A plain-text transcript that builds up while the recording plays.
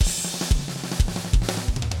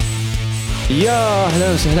يا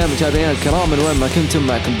اهلا وسهلا متابعينا الكرام من وين ما كنتم.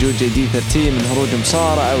 معكم جوجي دي 13 من هروج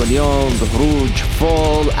مصارعة، واليوم بهروج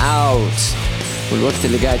فولاوت. والوقت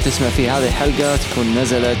اللي قاعد تسمع فيه هذه الحلقة تكون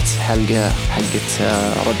نزلت حلقة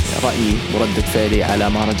رأيي وردة فعلي على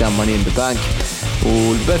مهرجان موني ذا بانك.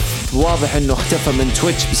 والبث واضح انه اختفى من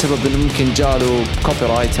تويتش بسبب انه ممكن جاله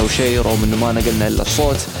كوبي رايت او شيء، رغم انه ما نقلنا الا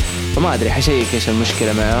الصوت. فما ادري، حشيك ايش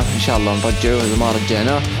المشكلة معه. ان شاء الله نرجعه. اذا ما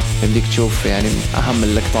رجعناه يمديك تشوف يعني اهم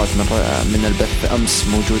اللقطات من البث امس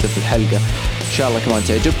موجودة في الحلقة. ان شاء الله كمان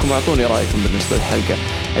تعجبكم واعطوني رايكم بالنسبة للحلقة.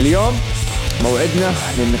 اليوم موعدنا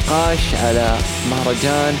للنقاش على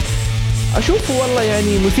مهرجان اشوفه والله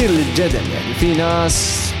يعني مثير للجدل. يعني في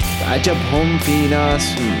ناس عجبهم، في ناس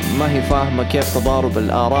ما هي فاهمة كيف تضارب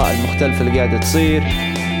الآراء المختلفة اللي قاعدة تصير،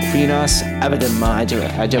 وفي ناس أبدا ما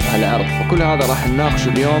عجبها العرض. فكل هذا راح نناقشه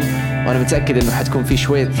اليوم، وأنا متأكد إنه حتكون في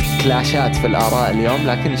شوية كلاشات في الآراء اليوم،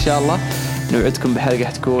 لكن إن شاء الله نوعدكم بحلقة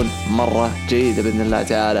حتكون مرة جيدة بإذن الله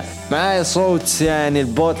تعالى. معاي صوت يعني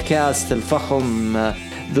البودكاست الفخم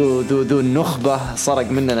ذو النخبة،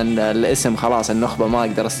 سرق مننا الاسم خلاص، النخبة ما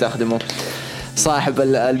أقدر استخدمه. صاحب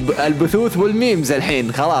البثوث والميمز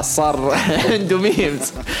الحين خلاص صار عنده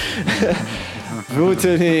ميمز.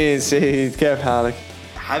 فوتني سيد، كيف حالك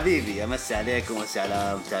حبيبي؟ امسي عليكم ومسي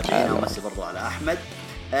على متابعينا ومسي برضو على احمد.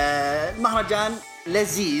 المهرجان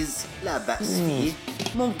لذيذ لا بأس فيه.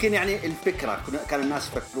 ممكن يعني الفكرة كان الناس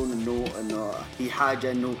يفكرون انه في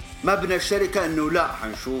حاجة انه مبنى الشركة انه لا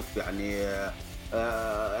حنشوف يعني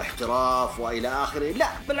احتراف والى اخره. لا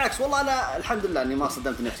بالعكس، والله انا الحمد لله اني ما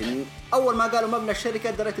صدمت نفسي. اول ما قالوا مبنى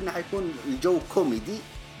الشركه دريت انه حيكون الجو كوميدي،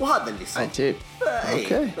 وهذا اللي صار. عجيب.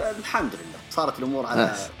 اوكي الحمد لله صارت الامور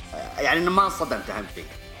على يعني انه ما صدمت. اهم شيء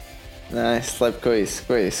نايس. طيب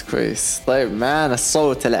كويس. طيب معانا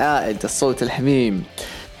الصوت العائد، الصوت الحميم،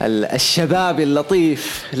 الشبابي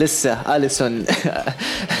اللطيف لسه، أليسون.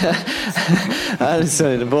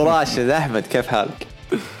 أليسون أبو راشد. أحمد كيف حالك؟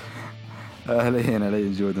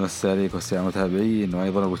 أهلين جود، مساء عليك وسلام متابعين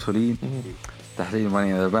وأيضا المتولين. تحليل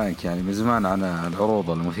موني ذا بانك يعني من زمان عن العروض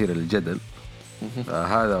المثيرة للجدل،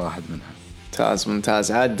 هذا واحد منها.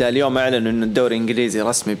 ممتاز. عاد اليوم أعلن إنه الدوري الإنجليزي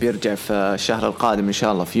رسمي بيرجع في الشهر القادم إن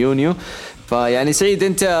شاء الله في يونيو. فيعني سعيد،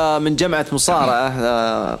 أنت من جامعة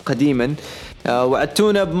مصارعة قديما،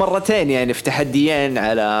 وعدتونا بمرتين يعني في تحديين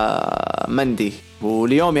على مندي،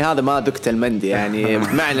 واليومي هذا ما ذقت المندي يعني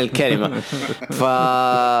بمعنى الكلمة.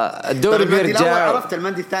 فالدوري بيرجع. عرفت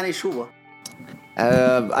المندي الثاني شو هو؟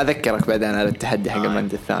 أذكرك بعدين على التحدي حق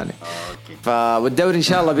المندي الثاني. والدوري إن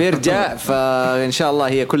شاء الله بيرجع، فإن شاء الله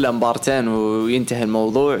هي كلها مبارتين وينتهي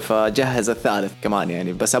الموضوع. فجهز الثالث كمان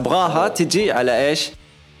يعني، بس أبغاها تجي على إيش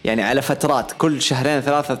يعني، على فترات كل شهرين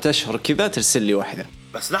 3 أشهر كذا ترسل لي واحدة.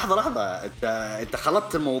 بس لحظة انت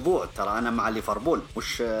خلطت الموضوع. ترى انا مع ليفربول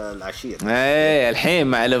مش العشير. ايه الحين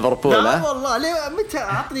مع ليفربول. لا والله ليه متى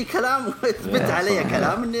اعطني كلام واثبت علي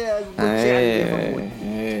كلام اني اقول شيء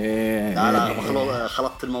عن ليفربول. لا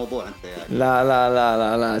خلطت الموضوع انت يعني.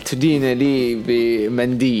 لا تدين لي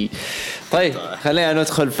بمندي. طيب خلينا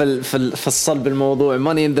ندخل في الصلب الموضوع.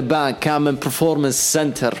 موني ان ذا بانك كان من برفورمانس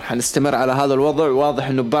سنتر، حنستمر على هذا الوضع. واضح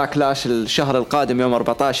انه باكلاش الشهر القادم يوم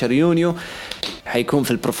 14 يونيو حيكون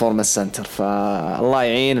في البرفورمانس سنتر، فالله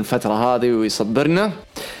يعين الفترة هذه ويصبرنا.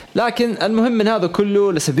 لكن المهم من هذا كله،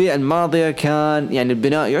 الأسابيع الماضية كان يعني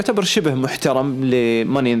البناء يعتبر شبه محترم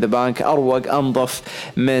لموني ان ذا بانك، أروق أنظف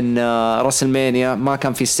من راسلمانيا. ما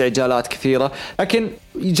كان في استعجالات كثيرة، لكن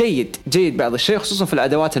جيد بعض الشيء، خصوصا في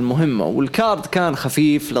الأدوات المهمة. والكارد كان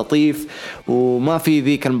خفيف لطيف، وما في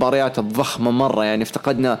ذيك المباريات الضخمة مرة. يعني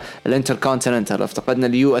افتقدنا الانتركونتيننتال، افتقدنا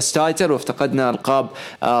اليو اس تايتل، وافتقدنا القاب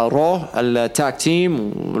رو التاك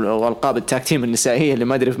تيم، والقاب التاك تيم النسائية اللي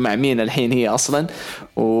ما أدري مع مين الحين هي أصلا.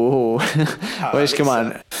 وإيش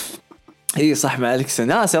كمان هي صح مع أليكسا.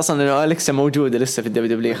 ناسي أصلا إنه أليكسا موجودة لسه في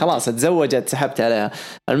الدبليو، خلاص اتزوجت، سحبت عليها.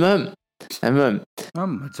 المهم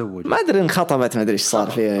تزوج، ما أدري انخطبت، ما أدري إيش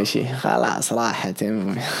صار فيها شيء، خلاص راحت.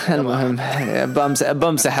 المهم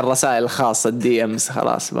بمسح الرسائل الخاصة الدي امز،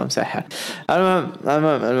 خلاص بمسحها.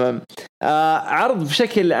 المهم عرض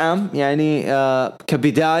بشكل عام يعني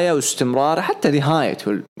كبداية واستمرار حتى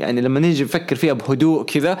نهايته. يعني لما نيجي نفكر فيها بهدوء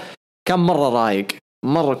كذا، كان مرة رايق،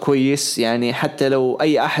 مرة كويس. يعني حتى لو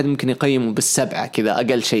أي أحد ممكن يقيمه بالسبعة كذا،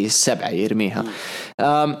 أقل شيء 7 يرميها.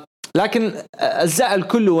 لكن الزعل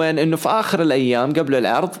كله وين؟ إنه في آخر الأيام قبل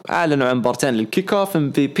العرض أعلنوا عن مبارتين للكيك أوف،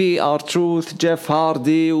 MVP R-Truth، جيف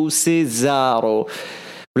هاردي وسيزارو.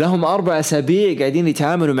 ولهم 4 أسابيع قاعدين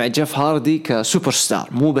يتعاملوا مع جيف هاردي كسوبر ستار،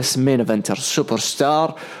 مو بس مين إيفنتر، سوبر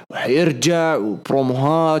ستار، وحيرجع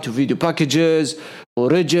وبروموهات وفيديو باكيجز،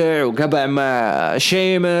 ورجع وقبع مع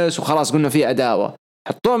شيمس، وخلاص قلنا فيه عداوة.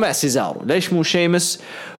 حطوه مع سيزارو، ليش مو شيمس؟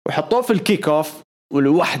 وحطوه في الكيك اوف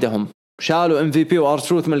ولوحدهم، شالوا MVP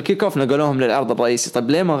وارتروث من الكيك اوف نقلوهم للعرض الرئيسي. طب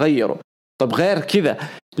ليه ما غيروا؟ طب غير كذا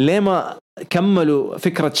ليه ما كملوا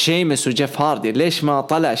فكرة شيمس وجيف هاردي؟ ليش ما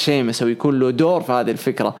طلع شيمس ويكون له دور في هذه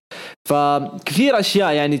الفكرة؟ فكثير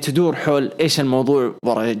أشياء يعني تدور حول إيش الموضوع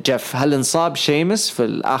ورا جيف. هل انصاب شيمس في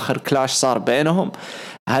الآخر كلاش صار بينهم؟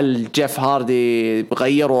 هل جيف هاردي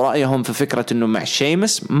غيروا رأيهم في فكرة إنه مع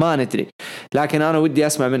شيمس؟ ما ندري. لكن أنا ودي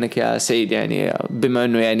أسمع منك يا سعيد، يعني بما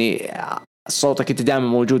إنه يعني صوتك أنت دائما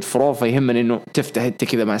موجود في رو، فيهمني إنه تفتح أنت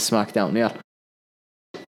كذا مع سماك داون. يلا.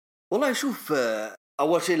 والله شوف،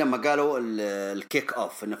 اول شيء لما قالوا الكيك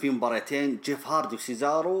اوف انه في مباراتين جيف هاردي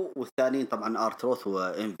وسيزارو، والثانيين طبعا ارتروث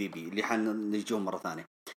وام في بي اللي حنجيهم مره ثانيه.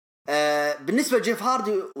 بالنسبه لجيف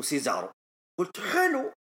هاردي وسيزارو قلت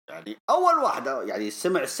حلو، يعني اول واحده يعني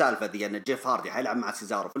سمع السالفه دي ان جيف هاردي حيلعب مع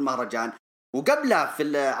سيزارو في المهرجان، وقبلها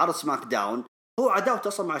في عرض سماك داون هو عداوته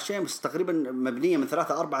اصلا مع شيمس تقريبا مبنيه من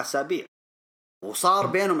 3-4 أسابيع، وصار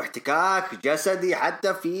بينهم احتكاك جسدي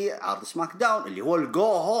حتى في عرض سماك داون اللي هو الجو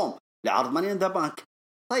هوم لعرض ماني ان ذا بانك.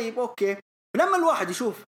 طيب اوكي، لما الواحد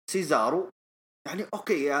يشوف سيزارو يعني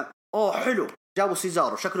اوكي يا حلو، جابوا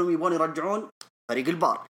سيزارو شكلهم يبغون يرجعون فريق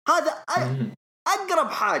البار. هذا اقرب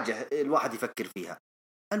حاجه الواحد يفكر فيها.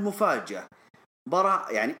 المفاجاه مباراة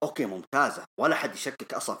يعني اوكي ممتازه، ولا حد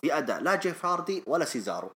يشكك اصلا في اداء لا جيف هاردي ولا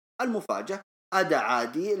سيزارو. المفاجاه اداء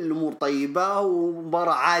عادي، الامور طيبه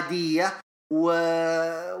ومباراة عاديه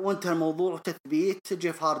وانتهى الموضوع، تثبيت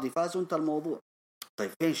جيف هاردي فاز وانتهى الموضوع.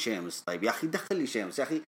 طيب فين شيمس؟ طيب يا أخي دخل لي شيمس يا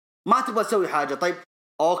أخي، ما تبغى تسوي حاجة. طيب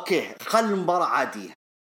أوكي خل المباراة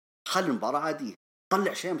عادية،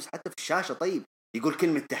 طلع شيمس حتى في الشاشة، طيب يقول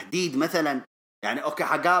كلمة تهديد مثلا، يعني أوكي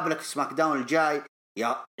حقابلك سماك داون الجاي،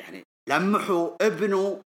 يا يعني لمحوا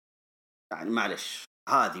ابنه. يعني معلش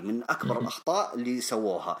هذه من أكبر الأخطاء اللي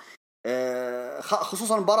سووها،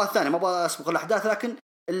 خصوصا المباراة الثانية. ما أبغى أسبق الأحداث، لكن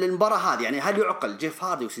المباراة هذه يعني هل يعقل جيف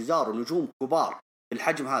هاردي وسيزارو نجوم كبار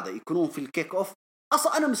بالحجم هذا يكونون في الكيك أوف؟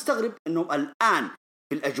 أصلا أنا مستغرب إنهم الآن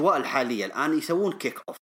في الأجواء الحالية الآن يسوون كيك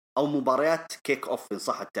أوف أو مباريات كيك أوف إن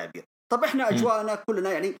صح التعبير. طب إحنا أجواءنا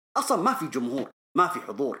كلنا يعني أصلا ما في جمهور، ما في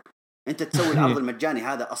حضور، أنت تسوي العرض المجاني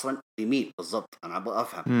هذا أصلا لمين بالضبط؟ أنا أبغى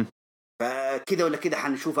أفهم. فكذا ولا كذا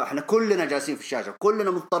حنشوفها، إحنا كلنا جالسين في الشاشة،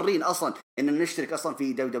 كلنا مضطرين أصلا إن نشترك أصلا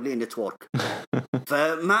في دبليو نتورك.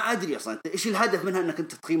 فما أدري أصلا إيش الهدف منها إنك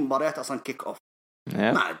أنت تقيم مباريات أصلا كيك أوف.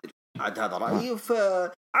 ما أدري، عاد هذا رأيي.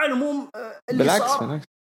 على العموم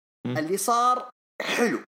اللي صار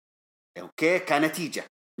حلو اوكي كنتيجة،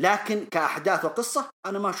 لكن كأحداث وقصة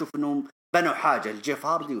أنا ما أشوف إنهم بنوا حاجة لجيف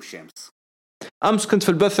هاردي والشيمس. أمس كنت في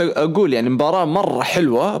البث أقول يعني مباراة مرة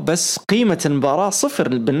حلوة، بس قيمة المباراة 0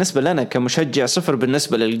 بالنسبة لنا كمشجع، 0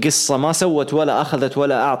 بالنسبة للقصة، ما سوت ولا أخذت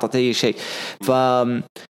ولا أعطت أي شيء.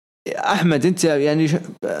 أحمد أنت يعني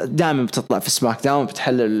دائما بتطلع في سماك داون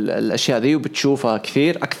بتحلل الأشياء ذي وبتشوفها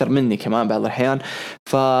كثير أكثر مني كمان بعض الأحيان،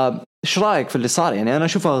 إيش رأيك في اللي صار؟ يعني أنا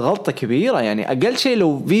أشوفها غلطة كبيرة. يعني أقل شيء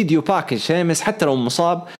لو فيديو باكج شيمس حتى لو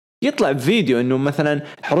مصاب يطلع بفيديو إنه مثلا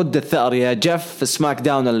حرد الثأر يا جيف في سماك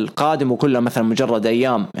داون القادم، وكله مثلا مجرد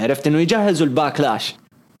أيام، عرفت إنه يجهزوا الباكلاش.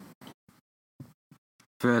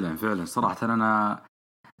 فعلا صراحة أنا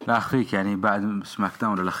لا أخفيك يعني بعد سماك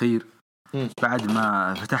داون الأخير بعد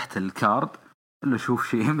ما فتحت الكارد إلا أشوف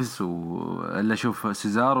شيمس وإلا أشوف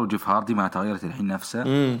سيزار وجيف هاردي ما تغيرت الحين نفسه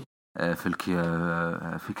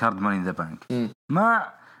في كارد ماني إن ذا بانك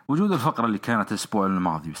مع وجود الفقرة اللي كانت الأسبوع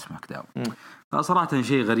الماضي بسماك داون. فصراحة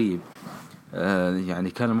شيء غريب.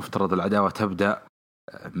 يعني كان المفترض العداوة تبدأ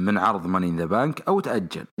من عرض ماني إن ذا بانك أو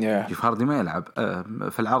تأجل. جيف هاردي ما يلعب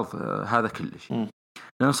في العرض هذا كلش،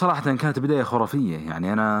 لأن صراحة كانت بداية خرافية.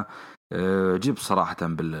 يعني أنا جيب صراحة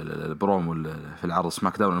بالبرومو في العرض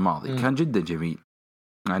سماك داون الماضي كان جدا جميل،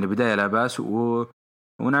 يعني بداية لا بأس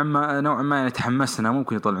ونوعا ما يعني تحمسنا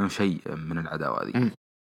ممكن يطلعون شيء من العداوة هذه.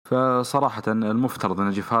 فصراحة المفترض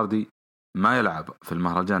أن جيف هاردي ما يلعب في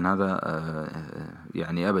المهرجان هذا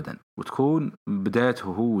يعني أبدا، وتكون بدايته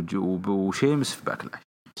هو وشيمس في باكلاش.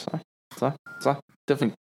 صح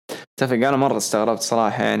اتفق. أنا مرة استغربت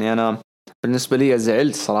صراحة. يعني أنا بالنسبة لي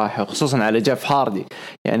زعلت صراحة، خصوصا على جيف هاردي.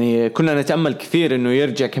 يعني كنا نتأمل كثير إنه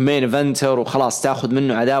يرجع كمين إيفنتر وخلاص تأخذ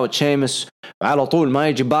منه عداوة شيمس وعلى طول ما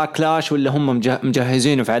يجي باكلاش، ولا هم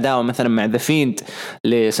مجهزينه في عداوة مثلا مع ذا فيند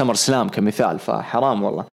لسمر سلام كمثال. فحرام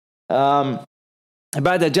والله.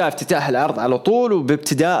 بعدها جاء افتتاح العرض على طول،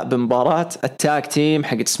 وبابتداء بمباراة التاك تيم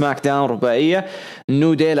حق سماك داون رباعية،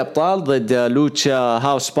 نو دي الأبطال ضد لوتشا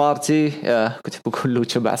هاوس بارتي. كنت بقول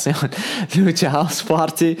لوتشا بعصيان لوتشا هاوس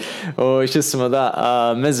بارتي وش اسمه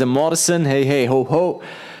ذا ميز موريسون هي هو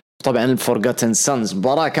طبعا الفورغوتن سانز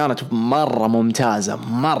مباراة كانت مرة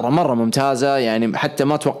ممتازة يعني حتى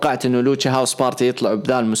ما توقعت انه لوتشا هاوس بارتي يطلعوا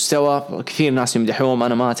بذا المستوى. كثير ناس يمدحوهم،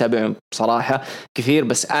 انا ما اتابعهم بصراحة كثير،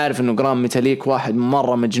 بس اعرف انه جرام ميتاليك واحد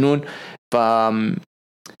مرة مجنون.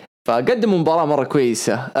 فقدموا مباراة مرة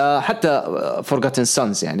كويسة. حتى فورغوتن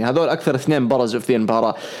سانز يعني هذول أكثر اثنين برزوا في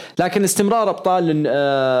المباراة. لكن استمرار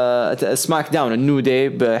أبطال سماك داون النيو داي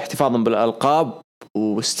باحتفاظهم بالألقاب،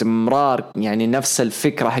 واستمرار يعني نفس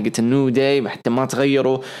الفكرة حقت النيو داي حتى ما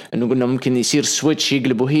تغيروا، إنه قلنا ممكن يصير سويتش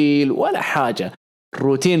يقلبوا هيل ولا حاجة.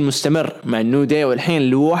 الروتين مستمر مع النيو داي، والحين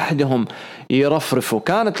لوحدهم يرفرفوا.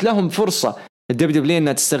 كانت لهم فرصة الدبليو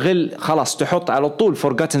انها تستغل، خلاص تحط على طول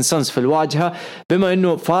فورغوتن سانز في الواجهه، بما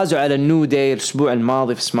انه فازوا على النيو داي الاسبوع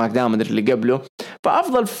الماضي في سماك داون اللي قبله.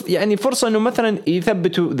 فافضل يعني فرصه انه مثلا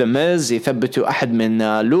يثبتوا ذا ميز، يثبتوا احد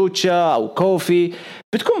من لوتشا او كوفي،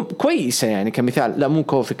 بتكون كويسه يعني كمثال. لا مو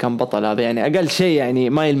كوفي كان بطل هذا، يعني اقل شيء يعني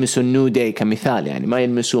ما يلمسوا النيو داي كمثال، يعني ما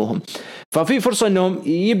يلمسوهم. ففي فرصه انهم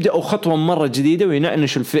يبداوا خطوه مره جديده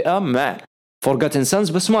وينعنشوا الفئه مع فورغوتن سانز،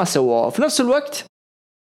 بس ما سووه. في نفس الوقت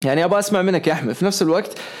يعني أبغى أسمع منك يا أحمد، في نفس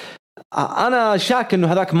الوقت أنا شاك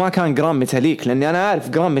إنه هذاك ما كان جرام ميتاليك، لأني أنا أعرف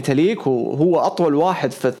جرام ميتاليك وهو أطول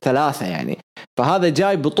واحد في الثلاثة يعني. فهذا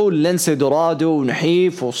جاي بطول لينسي دورادو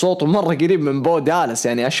ونحيف وصوته مرة قريب من بو دالس،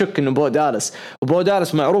 يعني أشك إنه بو دالس، وبو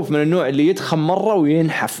دالس معروف من النوع اللي يدخن مرة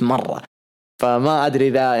وينحف مرة. فما أدري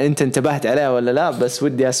إذا أنت انتبهت عليه ولا لا، بس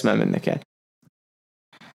ودي أسمع منك يعني.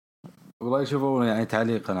 والله شوفوا يعني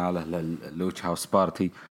تعليقا على اللوتش هاوس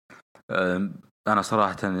بارتي، أنا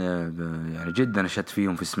صراحة يعني جدا نشدت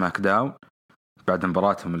فيهم في سماك داون بعد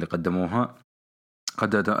مباراتهم اللي قدموها،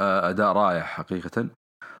 قدموا أداء رائع حقيقة.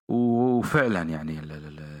 وفعلا يعني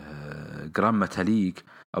جرام ميتاليك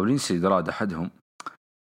أو لينسي دراد أحدهم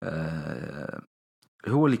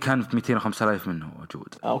هو اللي كان في 205,000 منه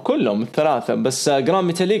موجود، أو كلهم الثلاثة، بس جرام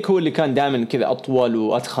ميتاليك هو اللي كان دائما كذا أطول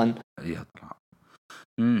وأتخن يطلع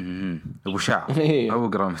أبو شعر هو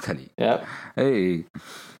جرام ميتاليك. أي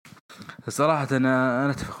صراحة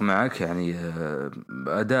أنا أتفق معك يعني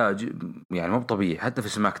أداء يعني مو طبيعي حتى في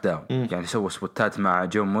سماك داون. يعني سوى سبوتات مع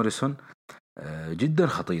جون موريسون جدا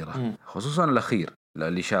خطيرة، خصوصا الأخير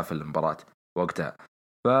اللي شاف المباراة وقتها.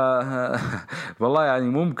 والله يعني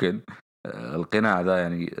ممكن القناع ذا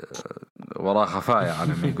يعني وراه خفايا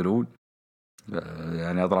على ما يقولون.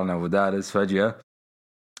 يعني أضرنا أبو دارس فجأة،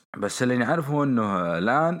 بس اللي نعرفه أنه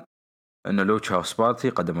الآن أنه لوتش هاوس بارتي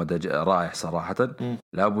قدم أداء رائع صراحة.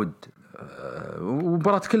 لابد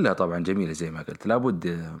ومباراة كلها طبعا جميلة زي ما قلت، لابد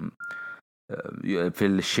في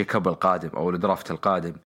الشيك اب القادم أو الدرافت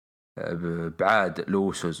القادم بعاد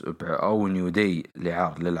لوسوس أو نيو داي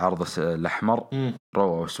للعرض الأحمر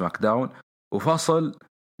رو وسماك داون، وفصل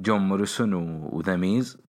جون موريسون وذا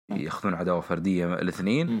ميز يأخذون عداوة فردية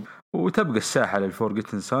الاثنين، وتبقى الساحة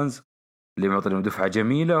للفورغوتن سانز اللي معطيهم دفعة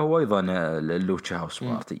جميلة، وأيضا اللوتش هاوس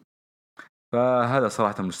بارتي. فهذا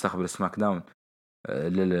صراحة مستقبل سماك داون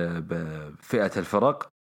لفئة الفرق،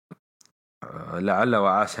 لعل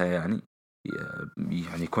وعاسها يعني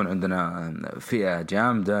يكون عندنا فئة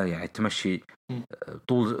جامدة يعني تمشي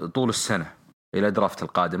طول السنة إلى درافت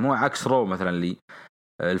القادم، مو عكس رو مثلا اللي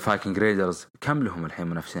الفايكنج ريدرز كم لهم الحين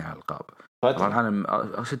منافسين على الألقاب العالم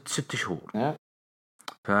 6 شهور.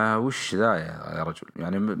 فوش ذا يا رجل،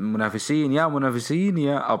 يعني منافسين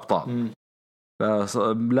يا أبطال.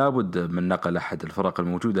 فلابد من نقل أحد الفرق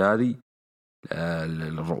الموجودة هذه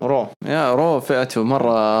رو فئته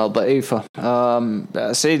مرة ضعيفة.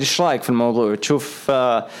 سعيد ايش رايك في الموضوع؟ تشوف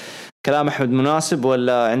كلام أحمد مناسب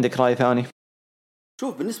ولا عندك رأي ثاني؟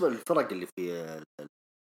 شوف بالنسبة للفرق اللي في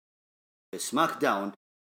سماك داون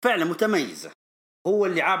فعلا متميزة، هو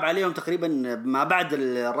اللي عاب عليهم تقريبا ما بعد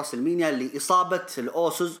الرسلمينيا اللي إصابة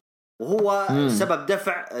الأوسوس، وهو سبب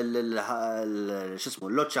دفع شو اسمه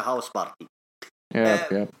اللوتشا هاوس بارتي.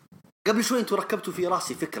 قبل شوي انتوا ركبتوا في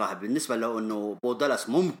راسي فكرة بالنسبة له انه بو دالاس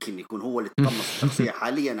ممكن يكون هو اللي تقمص الشخصية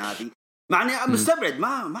حاليا هذه، معني مستبعد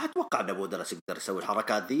ما اتوقع ان بو دالاس يقدر يسوي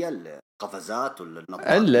الحركات ذي، القفزات ولا النطات.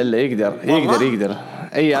 الا يقدر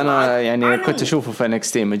اي انا يعني كنت اشوفه في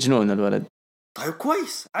NXT مجنون الولد. طيب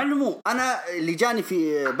كويس. علموا انا اللي جاني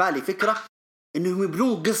في بالي فكرة انه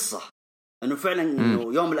يبنون قصة انه فعلا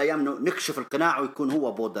انه يوم من الايام انه نكشف القناع ويكون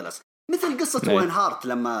هو بو دالاس، مثل قصة وين هارت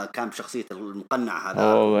لما كان بشخصية المقنع هذا.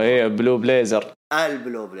 هي البلو بليزر.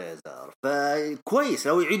 فكويس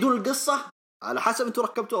لو يعيدون القصة على حسب انتوا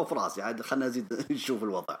ركبتوها في راسي، عاد خلنا نزيد نشوف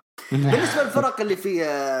الوضع. بالنسبة للفرق اللي في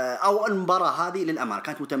او المباراة هذه للأمانة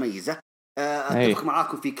كانت متميزة، اتفق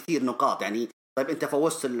معاكم في كثير نقاط. يعني طيب انت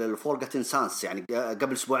فوزت الفورغوتن سانس يعني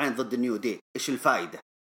قبل اسبوعين ضد النيو دي، ايش الفائدة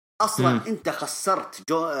اصلا؟ انت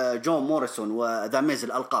خسرت جو موريسون وذا ميز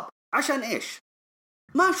الألقاب عشان ايش؟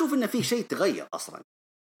 ما اشوف ان في شيء تغير اصلا.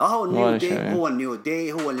 هو النيو دي هو النيو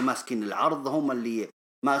دي هو اللي ماسكين العرض، هم اللي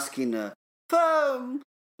ماسكين. ف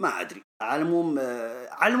ما ادري. على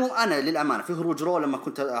العموم انا للامانه في هروج رو لما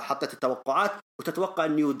كنت حطيت التوقعات وتتوقع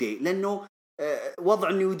النيو دي، لانه وضع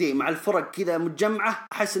النيو دي مع الفرق كذا متجمعه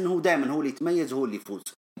احس انه دائما هو اللي يتميز وهو اللي يفوز.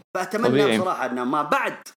 فاتمنى طبيعي. بصراحه انه ما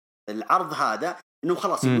بعد العرض هذا انه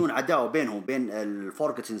خلاص يبنون عداوه بينهم وبين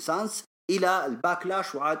الفورغتن سانس الى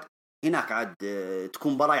الباكلاش، وعاد هناك عاد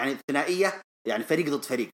تكون مباراه يعني ثنائيه، يعني فريق ضد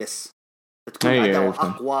فريق، بس تكون عداوه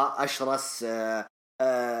اقوى اشرس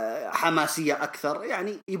حماسيه اكثر،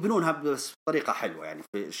 يعني يبنونها بس بطريقه حلوه يعني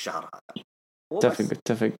في الشهر هذا.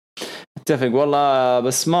 اتفق والله.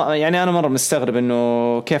 بس ما يعني انا مره مستغرب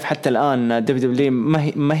انه كيف حتى الان دبليو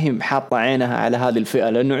ما هي حاطه عينها على هذه الفئه،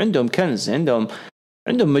 لانه عندهم كنز، عندهم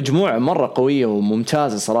مجموعه مره قويه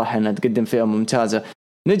وممتازه صراحه انها تقدم فئه ممتازه.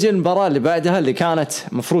 نجي المباراه اللي بعدها اللي كانت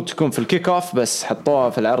مفروض تكون في الكيك اوف بس حطوها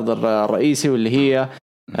في العرض الرئيسي، واللي هي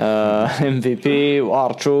MVP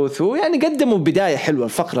وآر-تروث، ويعني قدموا بداية حلوة،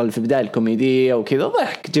 الفقرة اللي في بداية الكوميدية وكذا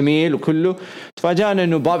ضحك جميل وكله. تفاجأنا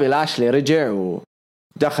إنه بابي لاشلي رجع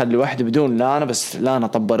ودخل لوحده بدون لانا، بس لانا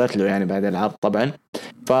طبرت له يعني بعد العرض طبعا،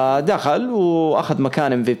 فدخل وأخذ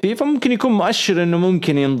مكان MVP، فممكن يكون مؤشر إنه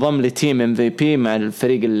ممكن ينضم لتيم MVP مع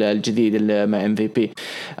الفريق الجديد اللي مع MVP.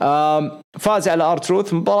 فاز على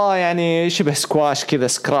آر-تروث، مباراة يعني شبه سكواش كذا،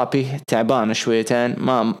 سكرابي تعبانة شويتين،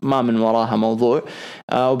 ما من وراها موضوع.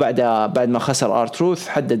 بعد ما خسر آر-تروث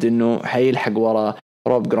حدد إنه حيلحق ورا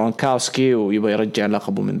روب جرونكاوسكي ويبغى يرجع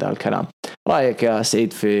لقبه من ذا الكلام. رأيك يا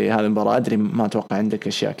سعيد في هذه المباراة؟ أدري ما أتوقع عندك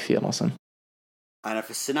أشياء كثير أصلا. أنا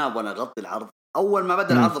في السناب وأنا أغطي العرض أول ما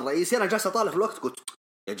بدأ العرض الرئيسي أنا جالس أطالع في الوقت، قلت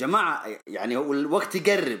يا جماعة يعني الوقت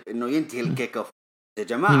يقرب إنه ينتهي الكيك أوف يا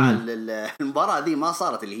جماعة. المباراة دي ما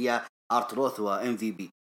صارت اللي هي آر-تروث وMVP.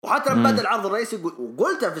 وحتى لما بدأ العرض الرئيسي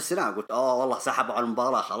وقلتها في السناب، قلت والله سحبوا على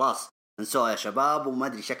المباراة خلاص انسوها يا شباب، وما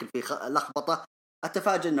أدري شكل فيه لخبطة.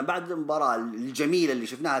 أتفاجئ إن بعد المباراة الجميلة اللي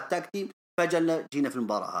شفناها التاج تيم فجأة جينا في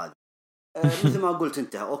المباراة هذه. مثل ما قلت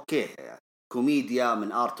انت اوكي يعني كوميديا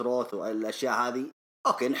من آر-تروث والاشياء هذه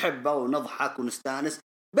اوكي نحبها ونضحك ونستانس،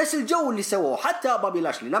 بس الجو اللي سووه حتى بابي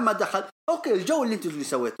لاشلي لما دخل اوكي الجو اللي انتم اللي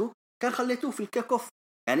سويتوه كان خليتوه في الكيك اوف.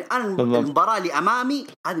 يعني انا المباراة اللي امامي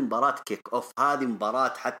هذه مباراة كيك اوف، هذه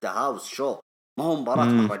مباراة حتى هاوس شو، ما هو مباراة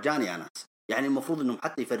مهرجان يا ناس. يعني المفروض انهم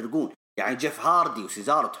حتى يفرقون، يعني جيف هاردي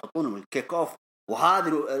وسيزارو تحطونهم الكيك اوف،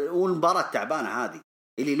 وهذه والمباراة تعبانة هذه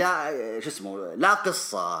اللي لا شو اسمه لا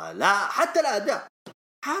قصة لا حتى الأداء.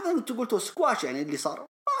 هذا انت قلته سكواش، يعني اللي صار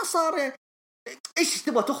ما صار. ايش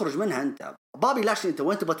تبغى تخرج منها انت بابي لاشلي؟ انت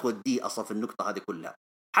وين تبغى توديه اصلا في النقطة هذه كلها؟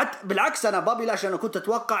 حتى بالعكس انا بابي لاشلي انا كنت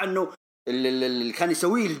اتوقع انه اللي كان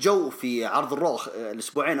يسويه الجو في عرض الروخ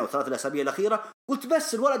الاسبوعين او 3 الاسابيع الاخيرة، قلت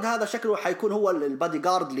بس الولد هذا شكله حيكون هو البادي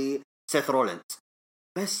جارد لسيث رولينز،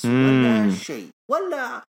 بس ولا شيء،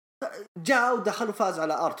 ولا جاء ودخل وفاز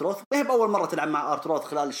على آر-تروث. ما هي بأول مرة تلعب مع آر-تروث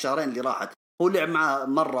خلال الشهرين اللي راحت، هو لعب معه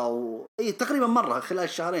مرة تقريبا مرة خلال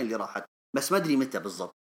الشهرين اللي راحت، بس ما أدري متى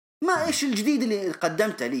بالضبط. ما إيش الجديد اللي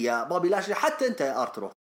قدمته لي يا بابي لاشلي حتى أنت يا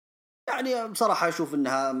آر-تروث؟ يعني بصراحة أشوف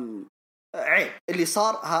إنها عيب اللي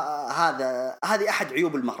صار. هذه أحد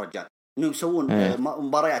عيوب المهرجان، إنه يسوون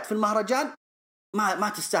مباريات في المهرجان ما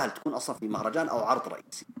تستاهل تكون أصلا في مهرجان أو عرض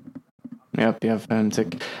رئيسي. يب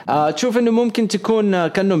فهمتك. تشوف انه ممكن تكون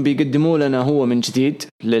كانهم بيقدموا لنا هو من جديد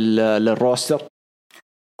للروستر؟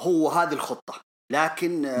 هو هذه الخطة،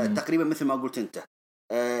 لكن تقريبا مثل ما قلت انت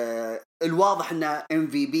الواضح ان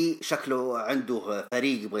MVP شكله عنده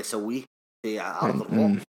فريق يبغى يسويه في عرض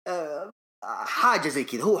الرو، حاجة زي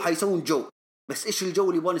كذا. هو حيسوون جو، بس ايش الجو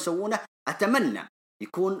اللي يبغون يسوونه؟ اتمنى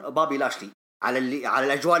يكون بابي لاشلي على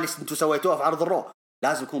الاجواء اللي انتم سويتوها في عرض الرو.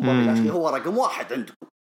 لازم يكون بابي لاشلي هو رقم 1 عندكم.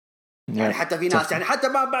 يعني حتى في ناس يعني حتى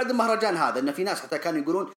بعد المهرجان هذا ان في ناس حتى كانوا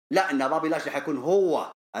يقولون لا ان بابي لاشلي حيكون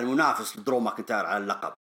هو المنافس لدرو ماكنتاير على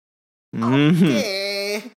اللقب.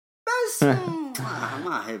 اوكي بس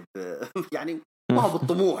ما هب يعني ما هو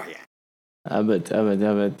بالطموح يعني.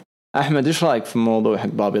 ابد. احمد ايش رايك في الموضوع حق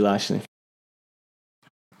بابي لاشلي؟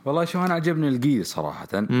 والله شو انا عجبني القيل صراحه.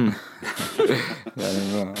 يعني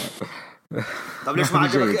طب ليش ما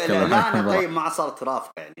عجبك؟ لا انا طيب ما صارت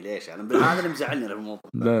رافقه يعني ليش؟ انا هذا اللي مزعلني في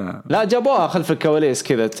الموضوع. لا جابوها خلف الكواليس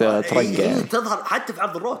كذا ترقع يعني تظهر حتى في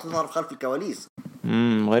عرض الرو تظهر خلف الكواليس.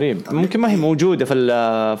 غريب. ممكن ما هي موجوده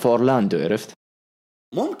في اورلاندو، عرفت؟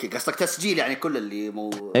 ممكن قصدك تسجيل يعني كل اللي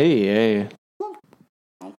اي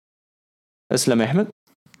اسلم يا احمد.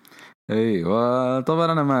 ايوه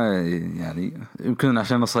طبعا انا ما يعني يمكن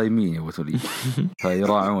عشان صايمين يا بتولي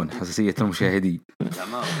فيراعون حساسيه المشاهدين.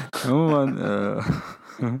 تمام. عموما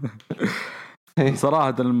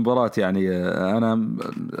صراحة المباراة يعني أنا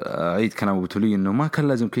أعيد كلام أبو تولي إنه ما كان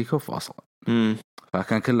لازم كيك أوف أصلا.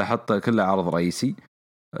 فكان كله عرض رئيسي.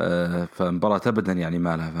 فمباراة أبدا يعني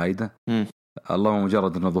ما لها فايدة. اللهم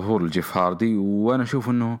مجرد إنه ظهور الجيف هاردي، وأنا أشوف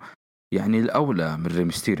إنه يعني الأولى من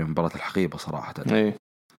ريمستيريو مباراة الحقيبة صراحة.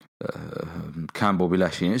 كان بوبي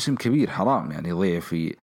لاشلي اسم كبير، حرام يعني يضيع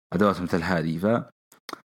في أدوات مثل هذه.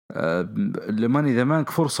 لماني ذا بانك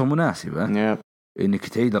فرصة مناسبة إنك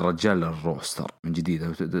تعيد الرجال للروستر من جديد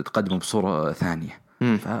وتقدمه بصورة ثانية.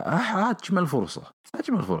 أجمل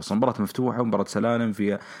فرصة مباراة مفتوحة ومباراة سلالم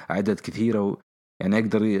فيها أعداد كثيرة، يعني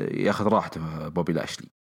يقدر يأخذ راحته بوبي لاشلي.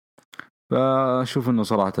 فأشوف إنه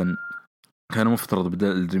صراحة كان مفترض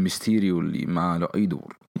بدل الريمستيريو اللي ما له أي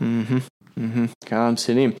دور. كلام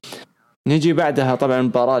سليم. نجي بعدها طبعا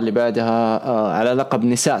المباراة اللي بعدها على لقب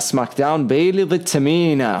نساء سماك داون، بيلي ضد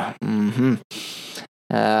تمينا.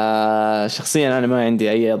 شخصيا أنا ما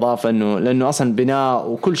عندي أي إضافة، لأنه أصلا بناء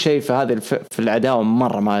وكل شيء في هذه في العداوة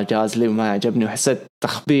مرة ما جاز لي وما عجبني، وحسيت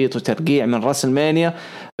تخبيط وترقيع من راس المانيا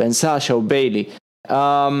بين ساشا وبيلي.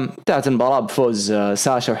 انتهت المباراة بفوز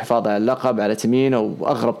ساشا وحفاظها على اللقب على تمينا،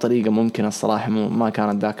 وأغرب طريقة ممكن الصراحة، ما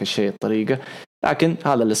كانت ذاك الشيء الطريقة، لكن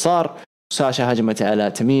هذا اللي صار. ساشا هجمت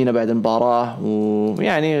على تمينا بعد المباراة،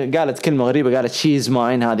 ويعني قالت كلمة غريبة، قالت شيز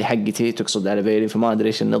ماين، هذه حقتي، تقصد على بيلي. فما أدري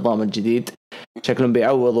إيش النظام الجديد، شكلهم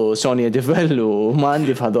بيعوضوا سونيا ديفل، وما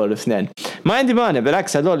عندي في هذول الاثنين، ما عندي مانع،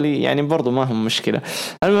 بالعكس هذول يعني برضو ما هم مشكلة.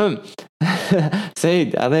 المهم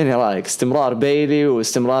سعيد، أعطيني رأيك استمرار بيلي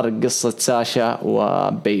واستمرار قصة ساشا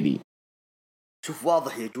وبيلي. شوف،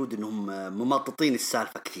 واضح يا جود إنهم ممططين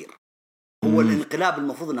السالفة كثير. هو الانقلاب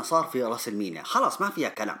المفروض إنه صار في راس المينيا، خلاص ما فيها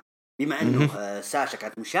كلام، بما إنه ساشا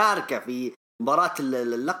كانت مشاركة في مباراة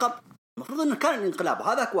اللقب، المفروض إنه كان الانقلاب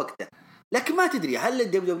وهذاك وقته. لكن ما تدري هل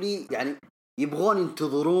الدبليو يعني يبغون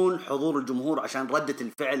ينتظرون حضور الجمهور عشان ردة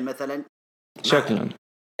الفعل مثلا شكلا.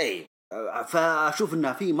 اي، فاشوف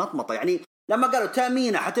انها في مطمطه. يعني لما قالوا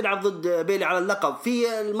تامينة حتلعب ضد بيلي على اللقب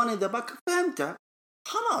في الماني ذا باك، فهمتها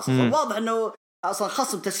خلاص. واضح انه اصلا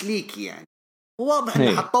خصم تسليكي، يعني واضح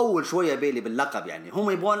انه حتطول شويه بيلي باللقب. يعني هم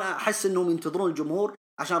يبغون، احس انهم ينتظرون الجمهور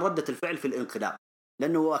عشان ردة الفعل في الانقلاب،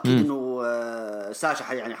 لانه اكيد انه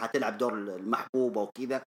ساشا يعني حتلعب دور المحبوبه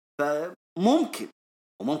وكذا. فممكن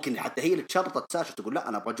وممكن حتى هي اللي تشرطت ساشا تقول لا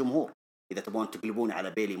انا ابغى جمهور، اذا تبغون تقلبوني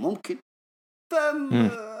على بيلي ممكن.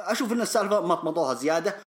 فاشوف ان السالفه مطمطوها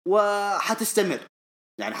زياده وحتستمر،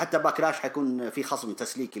 يعني حتى باكلاش حيكون في خصم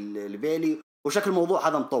تسليك لبيلي، وشكل الموضوع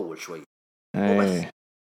هذا مطول شوي. وبس.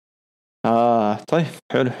 طيب،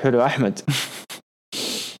 حلو احمد.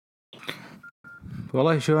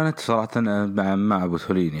 والله شو انا صراحه مع ابو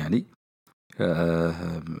تولين، يعني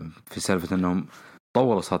في سالفه انهم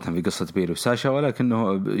طوروا صراحة في قصة بيلي وساشا،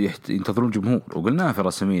 ولكنه ينتظرون جمهور. وقلناها في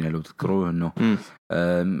الرسمين لو تذكرون انه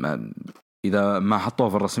اذا ما حطوه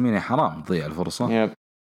في الرسمين حرام تضيع الفرصة.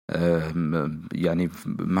 يعني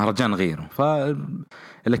مهرجان غيره،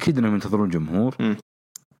 فالأكيد انهم ينتظرون جمهور.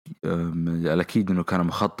 الأكيد انه كان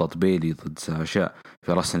مخطط بيلي ضد ساشا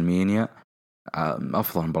في راس المينيا،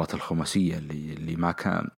 افضل مباراة الخماسية اللي ما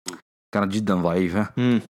كانت جدا ضعيفة.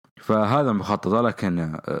 فهذا مخطط،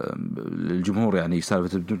 لكن الجمهور يعني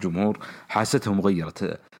سالفة الجمهور حاستهم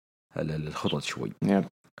غيرت الخطط شوي.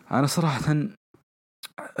 أنا صراحة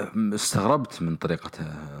استغربت من طريقة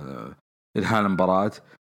إنهاء المباراة.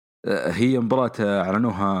 هي مباراة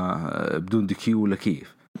أعلنوها بدون ديكيو ولا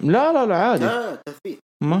كيف؟ لا عادي،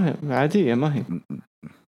 ما هي عادية، ما هي.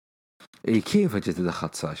 اي كيف جت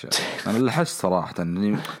دخلت ساشا؟ انا اللي حس صراحه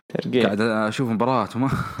اني قاعد اشوف مباراه وما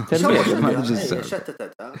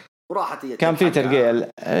شتتتها وراحت هي. كان في ترقيع،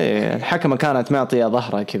 الحكمه كانت معطيه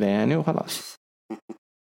ظهرها كذا يعني وخلاص.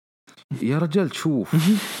 يا رجال تشوف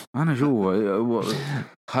انا جوا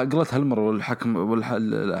قلت هالمره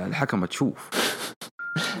والحكمه تشوف،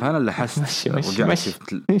 فانا اللي حست رجعت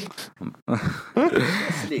شفت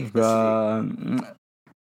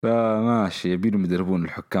فماشي يبينهم يدربون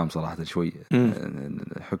الحكام صراحة شوي،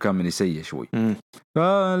 الحكام من سيء شوي.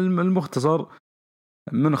 فالمختصر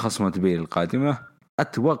من خصمة بيل القادمة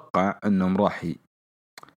أتوقع أنهم راح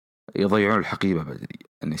يضيعون الحقيبة بدري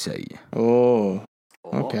النسائية.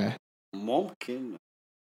 أوكي، ممكن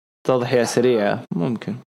تضحية سريعة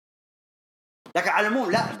ممكن. لكن على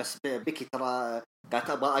العموم لا، بس بيكي ترى قالت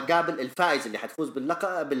أبغى أقابل الفائز اللي حتفوز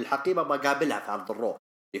بالحقيبة، بقابلها في عرض الرو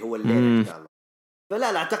اللي هو الليلة إن شاء الله.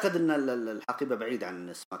 فلا أعتقد أن الحقيبة بعيد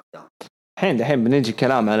عن سماك داون. الحين بنيجي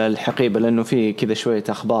كلام على الحقيبة لأنه في كذا شوية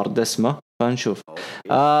أخبار دسمة، فنشوف.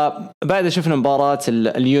 بعد شفنا مباراة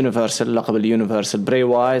اليونيفرسال، لقب اليونيفرسال، بري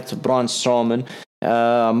وايت برون سترومان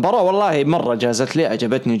مباراة والله مرة جازت لي،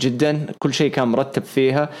 عجبتني جدا، كل شيء كان مرتب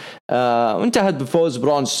فيها. وانتهت بفوز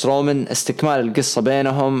برون سترومان، استكمال القصة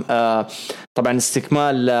بينهم. طبعا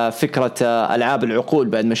استكمال فكرة ألعاب العقول،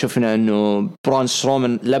 بعد ما شفنا أنه برون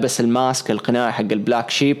سترومان لبس الماسك القناع حق البلاك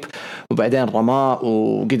شيب وبعدين رماه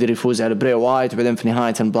وقدر يفوز على بري وايت، وبعدين في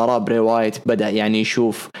نهاية المباراة بري وايت بدأ يعني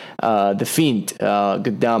يشوف ذا فيند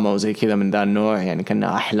قدامه وزي كذا من ذا النوع، يعني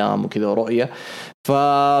كأنها أحلام وكذا ورؤية.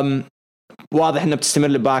 واضح انه بتستمر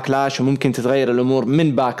لباكلاش، وممكن تتغير الامور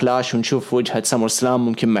من باكلاش ونشوف وجهة سمر سلام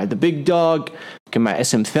ممكن مع ذا بيج دوغ، ممكن مع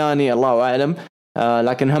اسم ثاني، الله اعلم.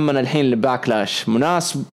 لكن همنا الحين لباكلاش.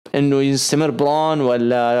 مناسب انه يستمر برون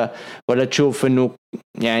ولا تشوف انه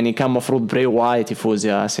يعني كان مفروض بري وايت يفوز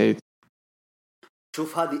يا سيد؟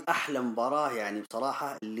 شوف هذه احلى مباراة يعني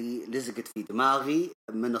بصراحة اللي لزقت في دماغي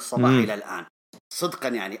من الصباح الى الان صدقا،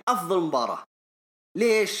 يعني افضل مباراة.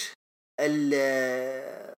 ليش؟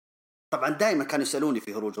 طبعا دائما كانوا يسألوني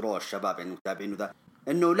في هروج رو الشباب يعني متابعين ذا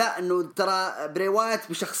انه لا، انه ترى بري وايت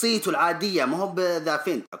بشخصيته العادية ما هو بذا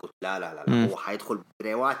فين. اقول لا هو حيدخل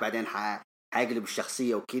بري وايت بعدين حيقلب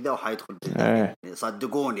الشخصية وكذا وحيدخل يعني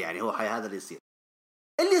صدقوني يعني هو هذا اللي يصير.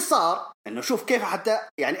 اللي صار انه شوف كيف حتى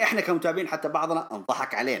يعني احنا كمتابعين حتى بعضنا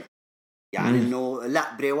انضحك علينا يعني انه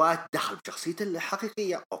لا، بري وايت دخل بشخصيته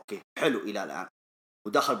الحقيقية، اوكي حلو الى الان،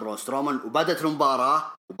 ودخل برون سترومان وبدت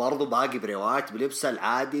المباراة وبرضه باقي بري وايت بلبسه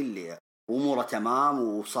العادي اللي أموره تمام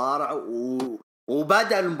وصارع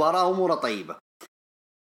وبدأ المباراة أموره طيبة.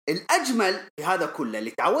 الأجمل في هذا كله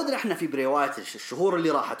اللي تعودنا احنا في بري وايت الشهور اللي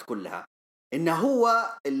راحت كلها، إنه هو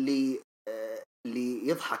اللي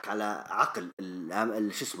يضحك على عقل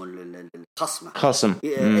شو اسمه الخصم.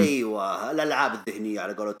 ايوه الالعاب الذهنيه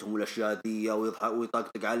على قولتهم والاشياء ذي، ويضحك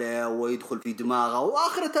ويطقطق عليه ويدخل في دماغه،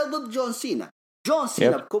 واخرتها ضد جون سينا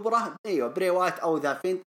بكبره. ايوه بري وايت او ذا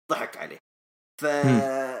فين ضحك عليه.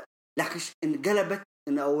 لكن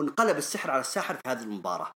انقلب السحر على الساحر في هذه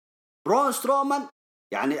المباراه. برون سترومان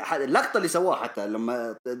يعني اللقطه اللي سواها حتى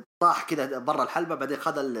لما طاح كذا برا الحلبه بعدين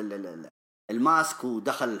خذ الماسك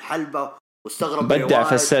ودخل الحلبه واستغرب بدع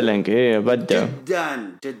في السيلينج. بدع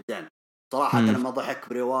جدا صراحه. لما ضحك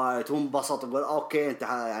بري وايت وانبسط وقال اوكي انت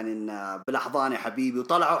يعني بلحظان يا حبيبي،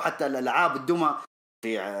 وطلعوا حتى الالعاب الدمى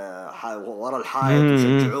في ورا الحائط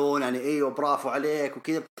وشجعون يعني ايوه برافو عليك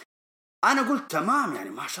وكذا. انا قلت تمام يعني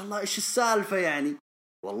ما شاء الله ايش السالفه يعني،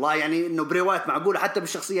 والله يعني انه بري وايت معقول حتى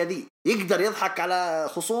بالشخصيه دي يقدر يضحك على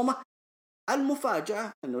خصومه.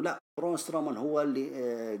 المفاجاه انه لا، برون سترومان هو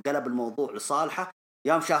اللي قلب الموضوع لصالحه.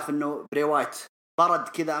 يوم شاف انه بري وايت برد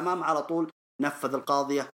كذا امام على طول نفذ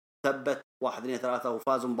القاضيه، ثبت 1 2 3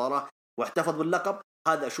 وفاز المباراه واحتفظ باللقب.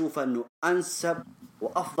 هذا اشوفه انه انسب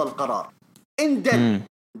وافضل قرار.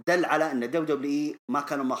 دل على ان دبليو ما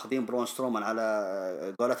كانوا ماخذين برون سترومان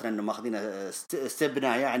على قولتنا انه ماخذين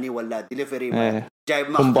استبناء يعني ولا ديليفري جايب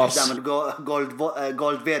ماخذ من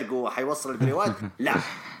جولد بيرج وحيوصل البري وايت. لا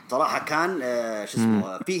صراحه كان شو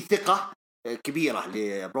اسمه في ثقه كبيره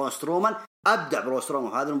لبرون سترومان. ابدع برون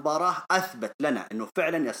سترومان في هذه المباراه، اثبت لنا انه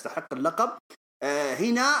فعلا يستحق اللقب.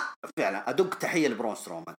 هنا فعلا ادق تحيه لبرون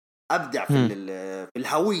سترومان، ابدع في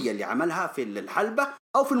الهويه اللي عملها في الحلبه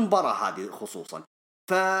او في المباراه هذه خصوصا.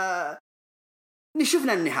 ف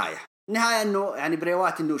نشوفنا النهايه انه يعني بري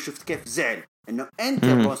وايت انه شفت كيف زعل انه انت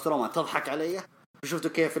يا برون سترومان تضحك علي،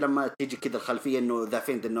 شفتوا كيف لما تيجي كذا الخلفيه انه ذا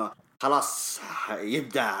فيند انه خلاص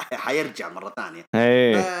يبدا حيرجع مره ثانيه.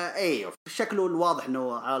 ايوه شكله الواضح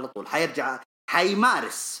انه على طول حيرجع،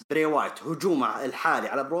 حيمارس بري وايت هجومه الحالي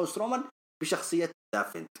على برون سترومان بشخصيه ذا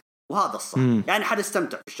فيند، وهذا الصح. يعني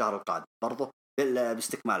حنستمتع في الشهر القادم برضه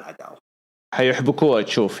باستكمال العداوه. حيحبكوها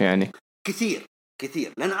تشوف يعني كثير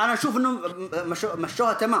لان انا اشوف انه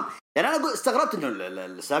مشوها تمام. يعني انا استغربت انه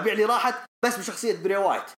الاسابيع اللي راحت بس بشخصيه بري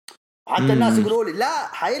وايت، حتى الناس يقولوا لي لا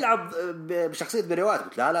حيلعب بشخصيه بري وايت،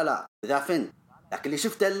 قلت لا ذا فين. لكن اللي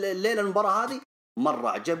شفت الليله المباراه هذه مره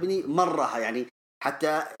عجبني مره، يعني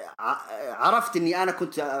حتى عرفت اني انا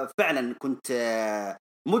كنت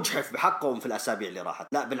مجحف بحقهم في الاسابيع اللي راحت.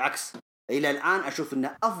 لا بالعكس، الى الان اشوف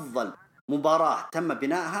ان افضل مباراه تم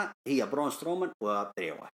بنائها هي برون سترومان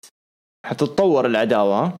وبري وايت. حتتطور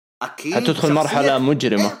العداوة أكيد، حتدخل مرحلة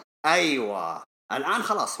مجرمة. أيوة الآن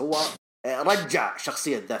خلاص هو رجع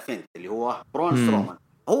شخصية ذا فيند اللي هو برون سترومان،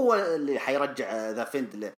 هو اللي حيرجع ذا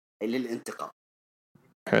فيند للانتقام.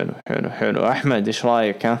 حلو أحمد إيش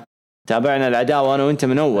رأيك؟ تابعنا العداوة أنا وأنت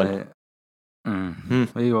من أول.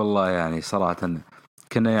 أي والله يعني صراحة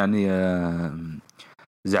كنا يعني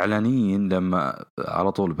زعلانين لما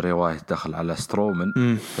على طول بري وايت دخل على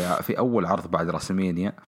سترومان في أول عرض بعد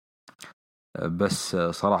راسلمانيا، بس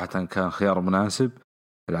صراحة كان خيار مناسب.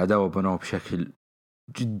 العداوة بنوه بشكل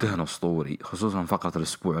جدا أسطوري، خصوصا فقرة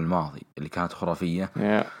الأسبوع الماضي اللي كانت خرافية.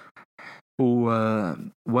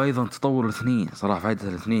 وأيضا تطور الاثنين صراحة، فائدة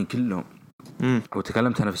الاثنين كلهم.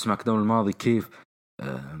 وتكلمت أنا في سماك داون الماضي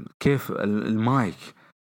كيف المايك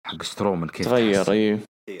حق سترومان كيف تغير.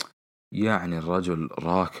 يعني الرجل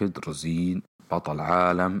راكد رزين بطل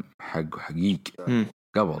عالم حق حقيقي،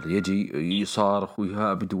 قبل يجي يصارخ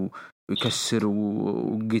ويهابد ويكسر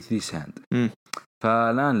وقيت ذي ساند.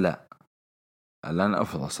 فالآن لا، الآن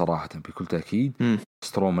أفضل صراحة بكل تأكيد.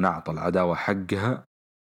 سترومان أعطى العداوة حقها،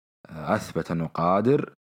 أثبت أنه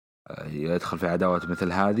قادر يدخل في عداوات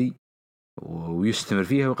مثل هذه ويستمر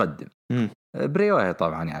فيها ويقدم. بري وايت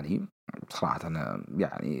طبعا يعني صراحة أنا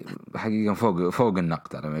يعني حقيقة فوق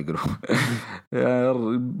النقد أنا ما يقولوا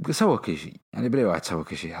سوى كل شيء، يعني بري وايت سوى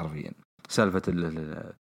كل شيء حرفيا. سالفة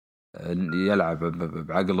يلعب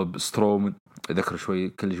بعقل سترومان، ذكر شوي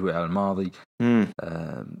كل شوي على الماضي.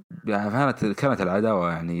 يعني كانت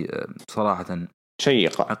العداوة يعني صراحة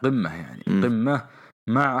شيقة، قمة يعني قمة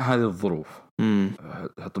مع هذه الظروف.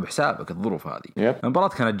 حط بحسابك الظروف هذه. المباراة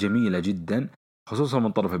كانت جميلة جدا، خصوصا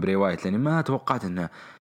من طرف بري وايت، لأني ما توقعت أن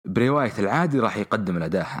بري وايت العادي راح يقدم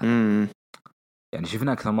الأداء هذا. يعني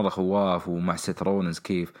شفنا أكثر مرة خواف ومع سيث رولينز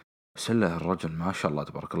كيف، بس له الرجل ما شاء الله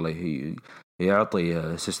تبارك الله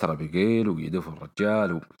يعطي سيستر أبيجيل ويدف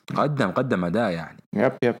الرجال وقدم أداء يعني.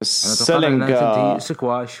 يب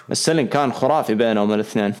السلينج كان خرافي بينهم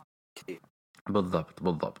الاثنين.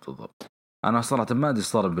 بالضبط. أنا صراحة ما أدري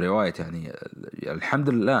صار بري وايت يعني الحمد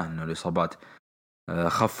لله إنه الإصابات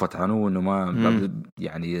خفت عنه، إنه ما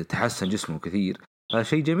يعني تحسن جسمه كثير، هذا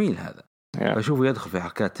شيء جميل هذا. فشوفه يدخل في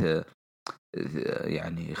حركات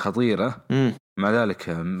يعني خطيرة، مع ذلك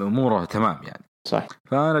أموره تمام يعني. صح.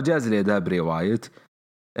 فأنا جاز لي أداء بري وايت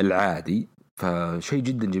العادي، فشيء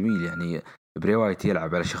جدا جميل يعني. بري وايت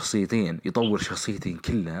يلعب على شخصيتين، يطور شخصيتين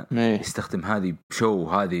كلها، يستخدم هذه بشو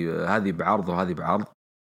هذه بعرض وهذه بعرض.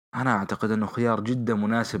 أنا أعتقد أنه خيار جدا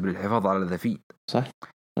مناسب للحفاظ على ذا فيد. صح.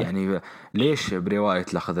 يعني ليش بري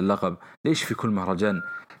وايت أخذ اللقب؟ ليش في كل مهرجان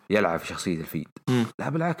يلعب في شخصية الفيد؟ لا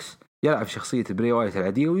بالعكس، يلعب في شخصية بري وايت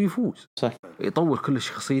العادية ويفوز. صح. يطور كل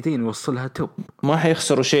الشخصيتين ويوصلها توب، ما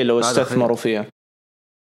حيخسروا شيء لو استثمروا فيها.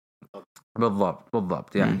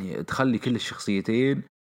 بالضبط يعني تخلي كل الشخصيتين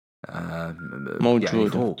موجودة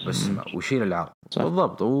يعني بس ويشيل العرض.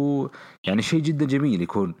 بالضبط. يعني شيء جدا جميل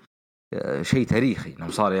يكون شيء تاريخي انه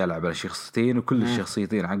صار يلعب على شخصيتين وكل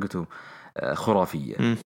الشخصيتين حقته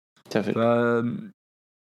خرافية.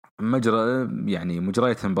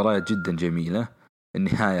 مجريات المباريات جدا جميلة،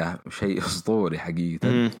 النهاية شيء أسطوري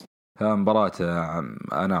حقيقة. فمباراة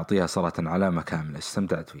أنا أعطيها صراحة علامة كاملة،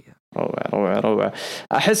 استمتعت فيها. روعة.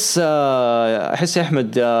 أحس يا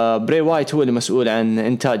أحمد بري وايت هو اللي مسؤول عن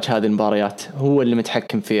إنتاج هذه المباريات، هو اللي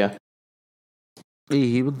متحكم فيها.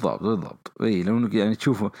 إيه بالضبط. إيه لو يعني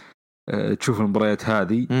تشوف المباريات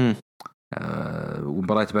هذه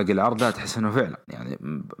ومباريات باقي العرض، لا تحس انه فعلا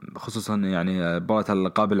يعني، خصوصا يعني مباراه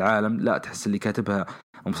اللقب العالم، لا تحس اللي كاتبها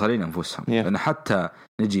مصارين انفسهم. لان حتى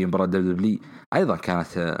نجي مباراه دبليو ايضا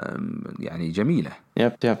كانت يعني جميله.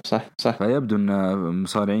 يب صح. فيبدو ان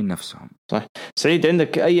مصارعين نفسهم. صح. سعيد،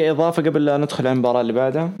 عندك اي اضافه قبل لا ندخل على المباراه اللي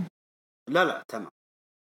بعدها؟ لا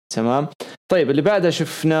تمام. طيب اللي بعدها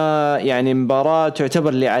شفنا يعني مباراة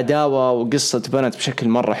تعتبر لعداوة وقصة بنت بشكل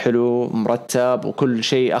مرة حلو مرتب وكل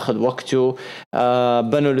شيء أخذ وقته.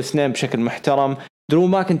 بنوا الاثنين بشكل محترم. درو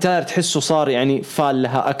ماكنتاير تحسه صار يعني فال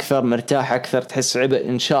لها أكثر، مرتاح أكثر، تحس عبء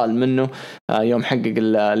إنشال منه يوم حقق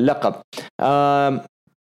اللقب.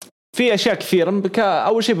 في أشياء كثيرة.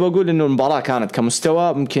 أول شيء بقول إنه المباراة كانت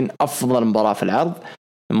كمستوى ممكن أفضل مباراة في العرض،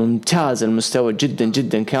 ممتاز المستوى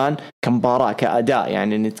جدا كان كمباراة كأداء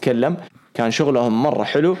يعني نتكلم، كان شغلهم مرة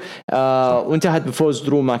حلو. وانتهت بفوز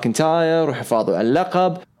درو ماكنتاير وحفاظوا على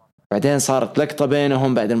اللقب. بعدين صارت لقطة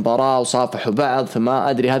بينهم بعد المباراة وصافحوا بعض، فما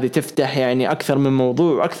أدري هذه تفتح يعني أكثر من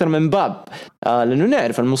موضوع وأكثر من باب. لأنه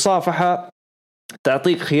نعرف المصافحة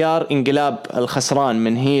تعطيك خيار انقلاب الخسران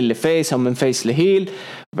من هيل لفيس أو من فيس لهيل،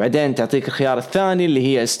 وبعدين تعطيك الخيار الثاني اللي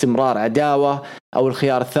هي استمرار عداوة، أو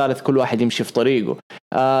الخيار الثالث كل واحد يمشي في طريقه.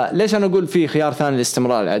 ليش أنا أقول في خيار ثاني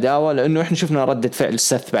لاستمرار العداوة؟ لأنه إحنا شفنا ردة فعل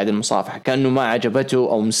سث بعد المصافحة كأنه ما عجبته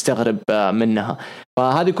أو مستغرب منها،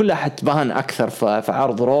 فهذه كلها حتبان أكثر في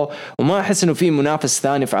عرض رو. وما أحس إنه في منافس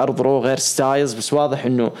ثاني في عرض رو غير ستايلز، بس واضح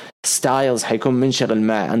إنه ستايلز حيكون منشغل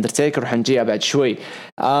مع أندرتيكر وحنجيها بعد شوي.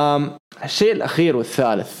 الشيء الأخير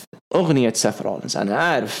والثالث أغنية سيث رولينز. أنا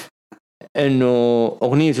عارف إنه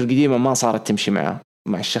أغنيته القديمة ما صارت تمشي مع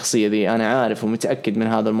الشخصية ذي، أنا عارف ومتأكد من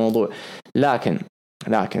هذا الموضوع، لكن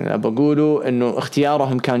بقوله إنه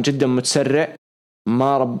اختيارهم كان جدا متسرع،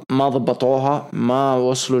 ما ضبطوها، ما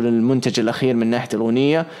وصلوا للمنتج الأخير من ناحية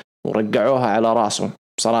الأغنية ورجعوها على راسهم.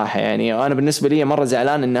 بصراحة يعني. وأنا بالنسبة لي مرة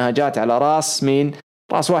زعلان إنها جات على راس مين،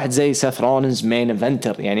 راس واحد زي سيث رولينز مين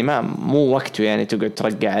إيفنتر، يعني مو وقته يعني تقعد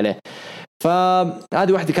ترجع عليه.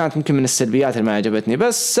 فهذه واحدة كانت ممكن من السلبيات اللي ما عجبتني.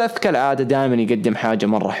 بس سيث كالعادة دائما يقدم حاجة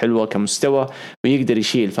مرة حلوة كمستوى ويقدر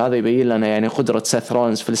يشيل، فهذا يبين لنا يعني قدرة سيث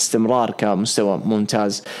رولينز في الاستمرار كمستوى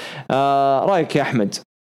ممتاز. رأيك يا أحمد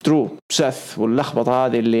درو سيث واللخبطة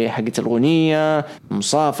هذه اللي حقت الأغنية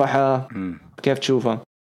مصافحة كيف تشوفها؟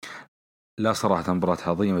 لا صراحة مباراة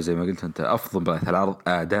عظيمة زي ما قلت أنت، أفضل مباراة العرض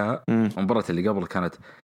أداء. المباراة اللي قبل كانت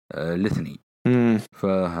الاثنين، ف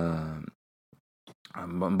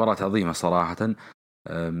مباراة عظيمة صراحة.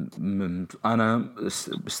 أنا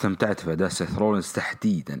استمتعت بأداء سيث رولينز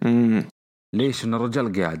تحديدا. ليش؟ إن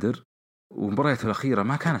الرجال قادر، ومبارياته الأخيرة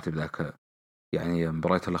ما كانت بذاك يعني.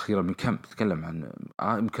 مبارياته الأخيرة من كم تتكلم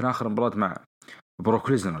عن يمكن آخر مباراة مع بروك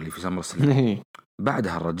ليزنر اللي في سمر سلام،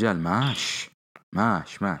 بعدها الرجال ماش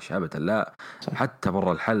أبدا لا، حتى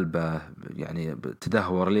برا الحلبة يعني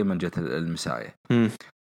تدهور لي من جت المساية.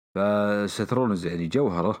 فسيث رولينز يعني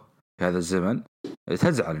جوهره في هذا الزمن،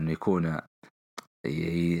 تزعل إنه يكون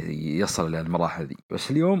يصل إلى المراحل دي.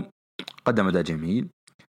 بس اليوم قدم أداء جميل،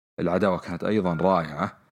 العداوة كانت أيضا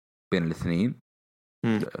رائعة بين الاثنين.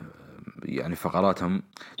 يعني فقراتهم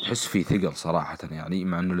تحس فيه ثقل صراحة يعني،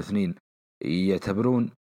 مع أنه الاثنين يعتبرون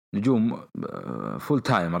نجوم فول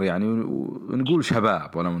تايمر يعني، ونقول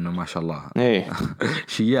شباب ولا أنه ما شاء الله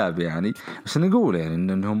شياب يعني، بس نقول يعني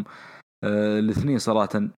أنهم الاثنين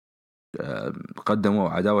صراحة قدموا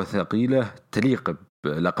عداوة ثقيلة تليق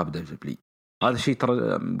بلقب دبليو. هذا شيء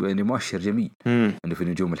ترى يعني مؤشر جميل انه في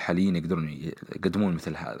النجوم الحاليين يقدرون يقدمون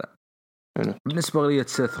مثل هذا. بالنسبة لي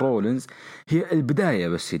سيث رولينز هي البداية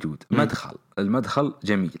بس يجود المدخل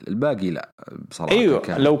جميل، الباقي لا بصراحة.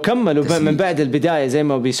 ايوه لو كملوا من بعد البداية زي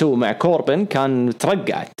ما بيسووا مع كوربن كان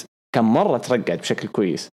مرة ترقعت بشكل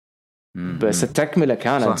كويس. بس التكملة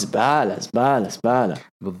كانت زبالة.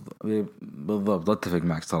 بالضبط اتفق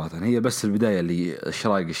معك صراحة. هي بس البداية اللي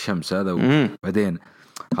شرايق الشمس هذا، وبعدين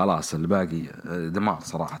خلاص الباقي دمار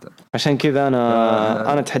صراحة. عشان كذا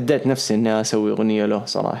أنا تحديت نفسي إني أسوي أغنية له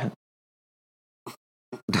صراحة.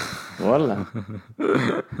 والله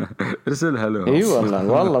ارسلها له. اي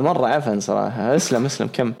والله مرة عفن صراحة. اسلم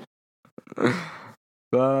كم.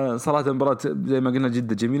 فصراحة المباراة زي ما قلنا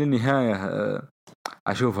جدا جميلة. النهاية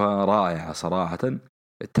أشوفها رائعة صراحة،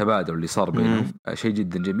 التبادل اللي صار بينهم شيء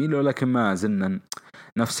جدا جميل. ولكن ما زلنا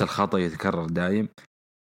نفس الخطأ يتكرر دايم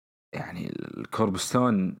يعني.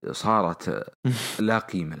 الكوربستون صارت لا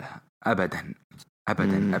قيمة لها أبدا.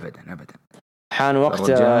 حان وقت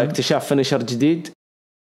اكتشاف فينيشر جديد.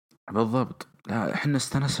 بالضبط. لا احنا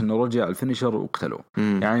استنس انه رجع الفينيشر وقتلوه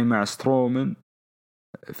يعني. مع سترومن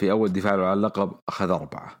في اول دفاع على اللقب اخذ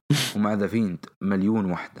 4 ومع ذا فيند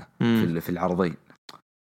 1,000,000 وحده في العرضين.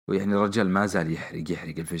 ويعني الرجال ما زال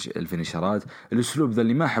يحرق الفينيشرات. الاسلوب ذا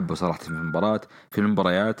اللي ما احبه صراحه في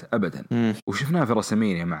المباريات ابدا. وشفناه في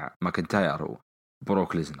رسمينيا مع ماكنتاير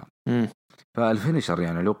وبروك ليزنر. فالفينيشر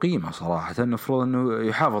يعني له قيمه صراحه، المفروض انه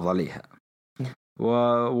يحافظ عليها.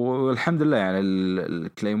 والحمد لله يعني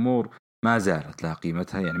الكليمور ما زالت لها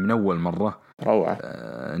قيمتها يعني. من أول مرة روعة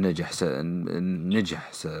نجح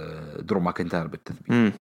درو ماكنتاير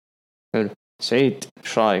بالتثبيت. حلو. سعيد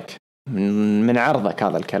ايش رايك من عرضك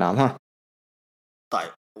هذا الكلام؟ ها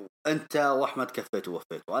طيب انت واحمد كفيتوا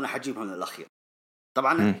ووفيتوا، انا حجيب من الاخير.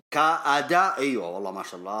 طبعا كأداء ايوه والله ما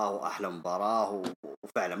شاء الله واحلى مباراة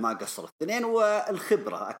وفعلا ما قصر الاثنين.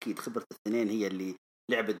 والخبرة اكيد خبرة الاثنين هي اللي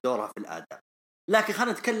لعبت دورها في الاداء. لكن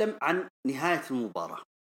خلينا نتكلم عن نهاية المباراة،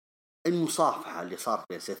 المصافحة اللي صارت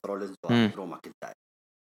بين سيث رولينز ودرو ماكنتاير.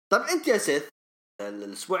 طب انت يا سيث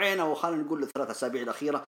الاسبوعين او خلينا نقول ال3 أسابيع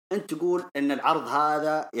الاخيرة انت تقول ان العرض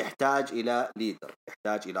هذا يحتاج الى ليدر،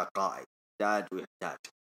 يحتاج الى قائد، يحتاج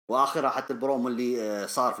واخرها حتى البرومو اللي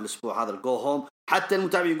صار في الاسبوع هذا الجو هوم، حتى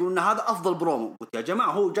المتابعين يقولون ان هذا افضل برومو. قلت يا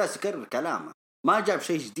جماعة هو جالس يكرر كلامه، ما جاب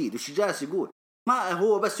شيء جديد. وش جالس يقول؟ ما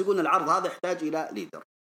هو بس يقول ان العرض هذا يحتاج الى ليدر.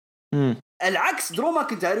 العكس درو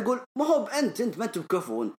ماكنتاير يقول ما هو انت ما انت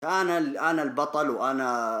بكفو، انت انا البطل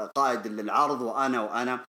وانا قائد للعرض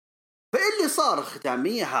وانا فاللي صار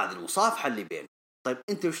الختامية هذه المصافحة اللي بين. طيب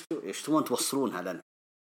انت ايش تبون توصلونها لنا؟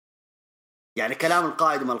 يعني كلام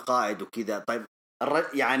القائد وما القائد وكذا. طيب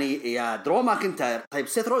يعني يا درو ماكنتاير، طيب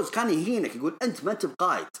سيث رولينز كان يهينك يقول انت ما انت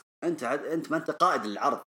بقائد، انت ما انت قائد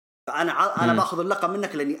للعرض، فانا باخذ اللقب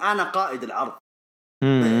منك لاني انا قائد العرض.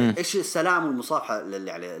 ايش السلام والمصافحه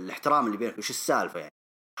يعني الاحترام اللي بينك؟ ايش السالفه يعني؟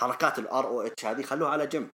 حركات الROH هذه خلوها على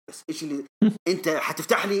جنب. بس ايش اللي انت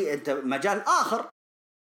حتفتح لي انت مجال اخر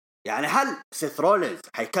يعني؟ هل سيث رولينز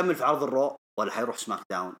حيكمل في عرض الرو ولا حيروح سماك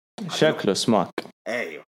داون؟ شكله سماك.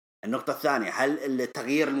 ايوه النقطة الثانية، هل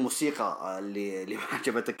تغيير الموسيقى اللي ما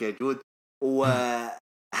عجبتك يا جود،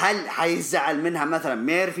 وهل حيزعل منها مثلا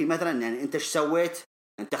ميرفي مثلا؟ يعني انت ايش سويت؟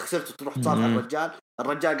 انت خسرت تروح تصافح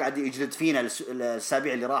الرجال قاعد يجلد فينا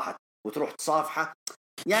الاسابيع اللي راحت وتروح تصافحه.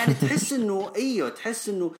 يعني تحس انه تحس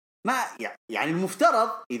انه ما يعني المفترض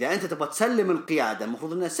اذا انت تبغى تسلم القيادة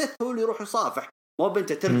المفروض ان سيث هو اللي يروح يصافح، مو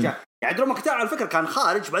بنت ترجع. يعني درو ماكنتاير على فكرة كان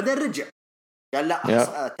خارج بعدين رجع قال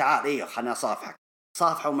لا تعال خلنا اصافحك،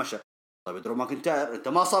 صافحه ومشى. طيب درو ماكنتاير انت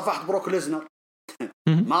ما صافحت بروك ليزنر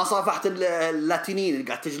ما صافحت اللاتينيين اللي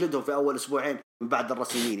قاعد تجلدهم في اول اسبوعين من بعد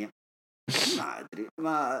الرسميين. ما ادري،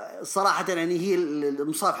 ما صراحه يعني هي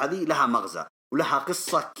المصافحه دي لها مغزى ولها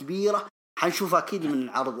قصه كبيره حنشوفها اكيد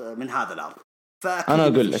من هذا العرض. انا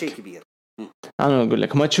اقول لك شيء كبير. انا اقول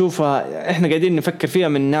لك ما تشوفها، احنا قاعدين نفكر فيها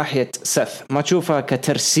من ناحيه سيث، ما تشوفها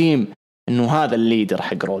كترسيم انه هذا الليدر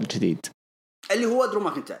حق رول جديد اللي هو درو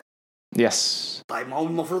ماكنتاير. يس. طيب ما هو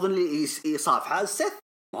المفروض اللي يصافحه سيث،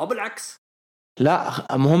 ما هو بالعكس. لا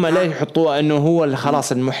هم لا يحطوها انه هو اللي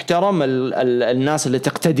خلاص المحترم، الناس اللي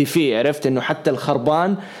تقتدي فيه، عرفت انه حتى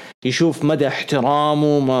الخربان يشوف مدى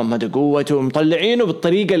احترامه مدى قوته، مطلعينه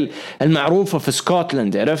بالطريقة المعروفة في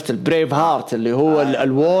سكوتلاند، عرفت البريف هارت اللي هو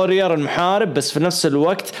الوارير المحارب بس في نفس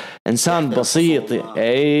الوقت انسان بسيط.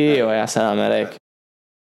 ايوه يا سلام عليك.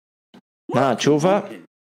 ها تشوفها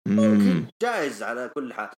ممكن جائز على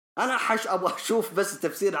كل حال. انا ابغى اشوف بس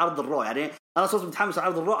تفسير عرض الرو، يعني انا صرت متحمس على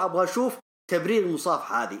عرض الرو، ابغى اشوف تبرير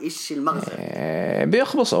المصافحة هذه ايش المغزى.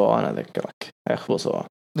 بيخبصوا انا اذكرك يخبصوا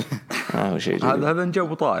هذا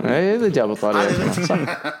جابوا طاري. اذا جابوا طاري صح.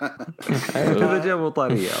 هذا جابوا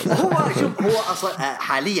طاري. هو اصلا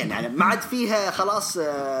حاليا يعني ما عاد فيها خلاص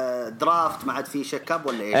درافت، ما عاد فيه شيك اب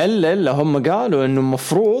ولا ايش؟ الا هم قالوا انه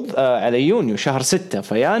مفروض على يونيو شهر 6،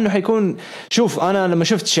 فيا انه حيكون. شوف انا لما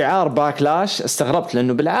شفت شعار باكلاش استغربت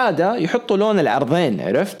لانه بالعاده يحطوا لون العرضين،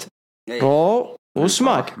 عرفت رو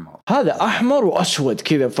وسماك، هذا احمر واسود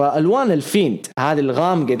كذا، فالوان الفيند هذه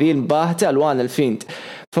الغامقه ذي الباهته الوان الفيند،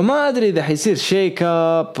 فما ادري اذا حيصير شيك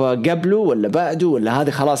اب قبله ولا بعده، ولا هذه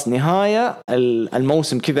خلاص نهايه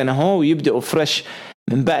الموسم كذا نهو ويبداوا فريش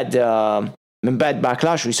من بعد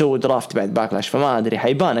باكلاش ويسووا درافت بعد باكلاش. فما ادري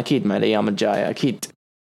حيبان اكيد مع الايام الجايه، اكيد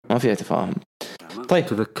ما فيها تفاهم. طيب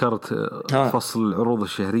تذكرت فصل العروض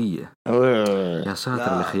الشهرية يا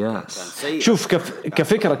ساتر الخياس. شوف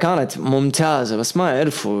كفكرة كانت ممتازة بس ما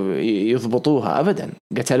عرفوا يضبطوها أبدا،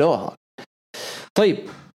 قتلوها. طيب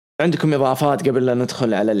عندكم إضافات قبل لا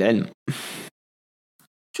ندخل على العلم؟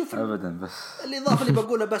 شوف أبدا، بس الإضافة اللي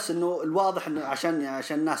بقولها بس إنه الواضح إنه عشان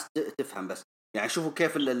الناس تفهم بس، يعني شوفوا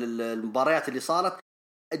كيف المباريات اللي صارت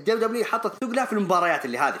الدبليو حطت ثقلها في المباريات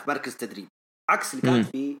اللي هذه في مركز تدريب، عكس اللي كانت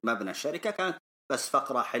في مبنى الشركة، كانت بس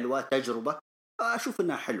فقرة حلوة تجربة. أشوف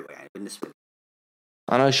إنها حلوة يعني بالنسبة لي.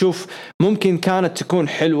 أنا أشوف ممكن كانت تكون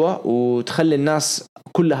حلوة وتخلي الناس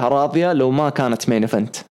كلها راضية لو ما كانت مين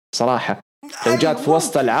إيفنت صراحة. لو جات في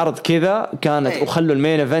وسط العرض كذا كانت وخلوا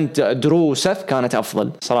المين إيفنت درو وسيث كانت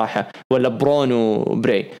أفضل صراحة، ولا برون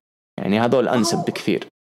وبري، يعني هذول أنسب بكثير.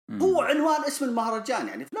 هو عنوان اسم المهرجان،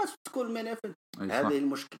 يعني في ناس تقول مين إيفنت، هذه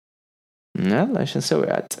المشكلة. يلا ايش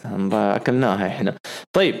نسوي عاد، اكلناها احنا.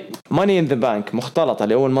 طيب موني ان ذا بانك مختلطه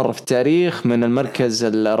لاول مره في التاريخ من المركز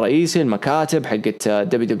الرئيسي المكاتب حقت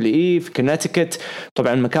WWE في كونتيكت.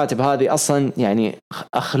 طبعا المكاتب هذه اصلا يعني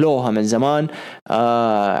اخلوها من زمان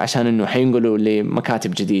عشان انه حينقلوا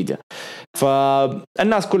لمكاتب جديده،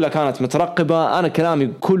 فالناس كلها كانت مترقبه. انا كلامي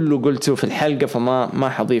كله قلته في الحلقه فما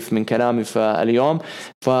حضيف من كلامي في اليوم،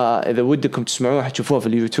 فاذا ودكم تسمعوها حتشوفوها في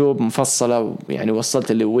اليوتيوب مفصله، يعني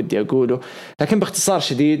وصلت اللي ودي اقوله. لكن باختصار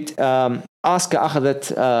شديد آسكا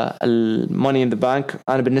أخذت الموني إن ذا بانك.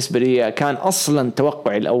 أنا بالنسبة لي كان أصلا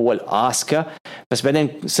توقعي الأول آسكا، بس بعدين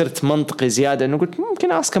صرت منطقي زيادة إنه قلت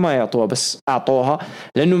ممكن آسكا ما يعطوها، بس أعطوها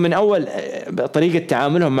لأنه من أول طريقة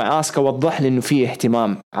تعاملهم مع آسكا وضح لي إنه فيه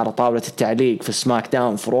اهتمام على طاولة التعليق في سماك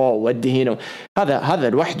داون فرو ودي هنا، هذا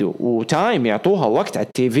لوحده، وتايم يعطوها وقت على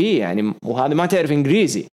التي في يعني، وهذا ما تعرف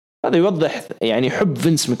إنجليزي، هذا يوضح يعني حب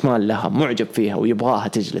فينس مكمان لها، معجب فيها ويبغاها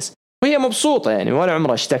تجلس، وهي مبسوطة يعني ولا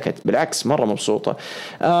عمرها اشتكت، بالعكس مرة مبسوطة.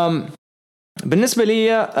 بالنسبة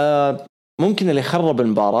لي ممكن اللي خرب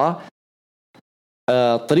المباراة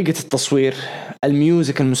طريقة التصوير،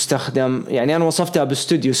 الميوزك المستخدم، يعني أنا وصفتها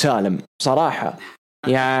باستوديو سالم صراحة،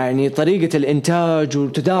 يعني طريقة الإنتاج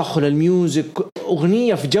وتداخل الميوزك،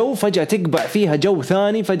 أغنية في جو فجأة تقبع فيها جو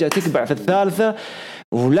ثاني، فجأة تقبع في الثالثة،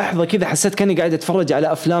 ولحظة كذا حسيت كأني قاعد أتفرج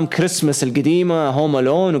على أفلام كريسمس القديمة هوم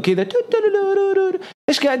ألون وكذا.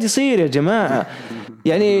 إيش قاعد يصير يا جماعة؟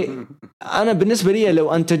 يعني أنا بالنسبة لي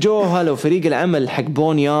لو أنتجوها، لو فريق العمل حق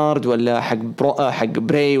بونيارد ولا حق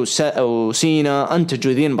براي وسينا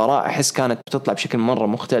أنتجوا ذي المباراة، أحس كانت بتطلع بشكل مرة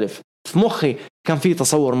مختلف. في مخي كان في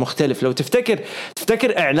تصور مختلف. لو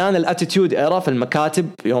تفتكر إعلان الاتيتيود إيرا في المكاتب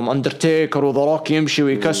يوم أندرتيكر وذا روك يمشي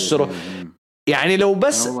ويكسره، يعني لو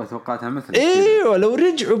بس توقعتها مثل ايوه لو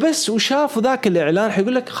رجعوا بس وشافوا ذاك الإعلان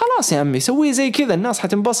حيقول لك خلاص يا عمي سوي زي كذا الناس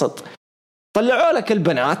حتنبسط. طلعوا لك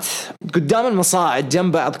البنات قدام المصاعد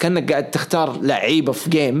جنب بعض كأنك قاعد تختار لعيبة في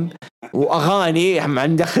جيم، وأغاني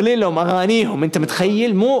مدخلين لهم أغانيهم. أنت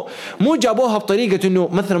متخيل؟ مو جابوها بطريقة إنه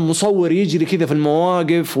مثلا مصور يجري كذا في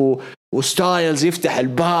المواقف وستايلز يفتح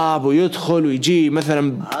الباب ويدخل ويجي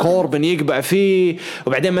مثلا كوربن يقبع فيه،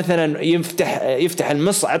 وبعدين مثلا يفتح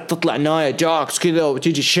المصعد تطلع نايا جاكس كذا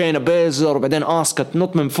وتيجي شينا بيزر وبعدين آسكا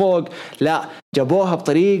تنط من فوق. لا، جابوها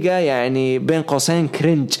بطريقة يعني بين قوسين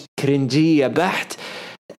كرنجية بحت،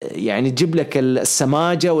 يعني تجيب لك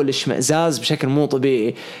السماجة والاشمئزاز بشكل مو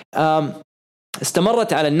طبيعي.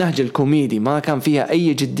 استمرت على النهج الكوميدي، ما كان فيها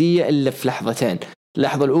أي جدية إلا في لحظتين.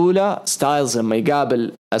 اللحظة الأولى ستايلز لما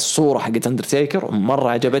يقابل الصورة حقت أندرتيكر، مرة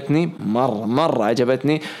عجبتني، مرة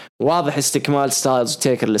عجبتني. واضح استكمال ستايلز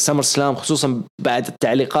وتيكر لسمر سلام، خصوصا بعد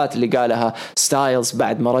التعليقات اللي قالها ستايلز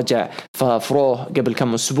بعد ما رجع فروه قبل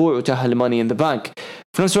كم أسبوع وتأهل موني إن ذا بانك.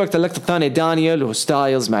 في نفس الوقت اللقطة الثانية دانيال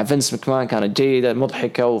وستايلز مع فينس مكمان كانت جيدة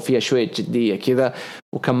مضحكة وفيها شوية جدية كذا،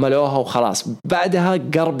 وكملوها وخلاص. بعدها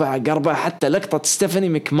قربع حتى لقطة ستيفاني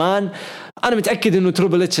مكمان، أنا متأكد إنه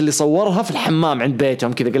تريبل اتش اللي صورها في الحمام عند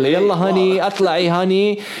بيتهم كذا، قال لي يلا هاني اطلعي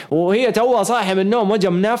هاني، وهي توها صاحي من النوم وجه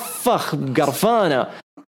منفخ قرفانة.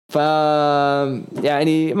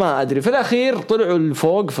 يعني ما أدري. في الأخير طلعوا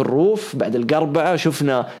الفوق في الروف بعد القربعة،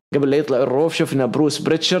 شفنا قبل لا يطلع الروف شفنا بروس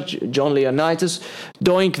بريتشارد، جون ليونايتس،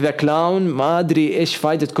 دوينك ذا كلاون، ما أدري إيش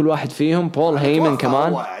فايدة كل واحد فيهم، بول هيمن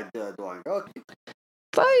كمان.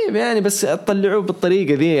 طيب يعني بس طلعوه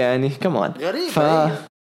بالطريقة ذي يعني كمان غريب.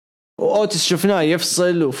 وأوتس شفناه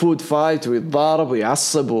يفصل وفود فايت ويتضارب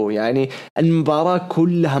ويعصب، ويعني المباراة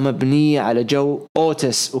كلها مبنية على جو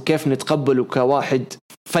أوتس وكيف نتقبله كواحد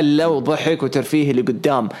فلة وضحك وترفيه اللي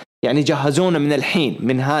قدام. يعني جهزونا من الحين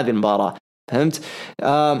من هذه المباراة، فهمت؟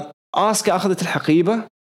 آسكا أخذت الحقيبة،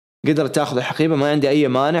 قدرت تاخذ الحقيبة، ما عندي أي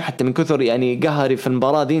مانع. حتى من كثر يعني قهري في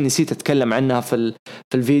المباراة دي نسيت أتكلم عنها في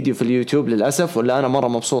الفيديو في اليوتيوب للأسف، ولا أنا مرة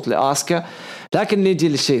مبسوط لآسكا. لكن نيجي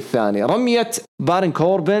للشيء الثاني، رمية بارن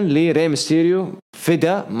كوربن لري ميستيريو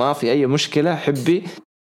فدا، ما في أي مشكلة حبي.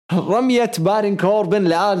 رمية بارن كوربن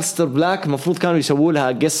لآلستر بلاك، المفروض كانوا يسووا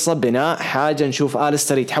لها قصة بناء حاجة، نشوف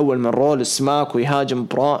آلستر يتحول من رول سماك ويهاجم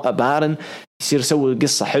بارن، يصير يسوي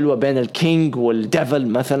قصة حلوة بين الكينج والديفل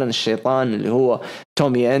مثلا الشيطان اللي هو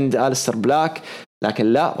تومي اند آلستر بلاك. لكن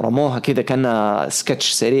لا، رموها كذا كأنها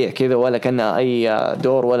سكتش سريع كذا، ولا كأنها أي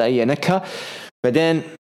دور ولا أي نكهة. بعدين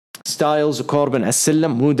ستايلز وكوربن على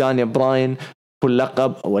السلم، مو دانيال براين كل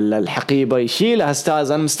لقب ولا الحقيبة يشيلها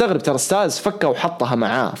ستايلز. أنا مستغرب ترى ستايلز فكه وحطها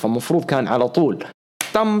معاه، فمفروض كان على طول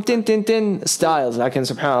تم تن ستايلز، لكن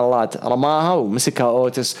سبحان الله رماها ومسكها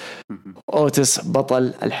أوتس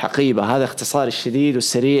بطل الحقيبة. هذا اختصار الشديد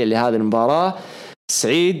والسريع لهذه المباراة.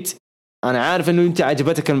 سعيد، أنا عارف أنه أنت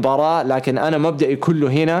عجبتك المباراة، لكن أنا مبدأي كله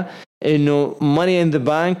هنا إنه موني إن ذا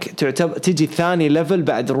بانك تجي ثاني ليفل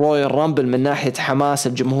بعد الرويال رامبل من ناحية حماس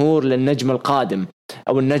الجمهور للنجم القادم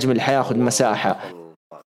أو النجم اللي حياخد مساحة.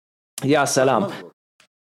 يا سلام،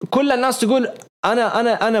 كل الناس تقول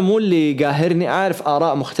أنا مو اللي قاهرني، عارف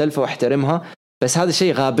آراء مختلفة واحترمها، بس هذا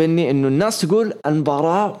الشيء غابني إنه الناس تقول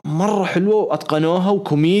المباراة مرة حلوة وأتقنوها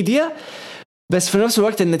وكوميديا، بس في نفس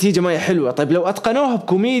الوقت النتيجة ما هي حلوة. طيب لو أتقنوها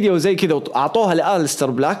بكوميديا وزي كذا وأعطوها لآلستر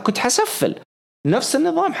بلاك كنت حسفل نفس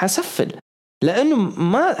النظام، حسفل، لأنه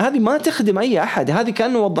هذه ما تخدم أي أحد. هذه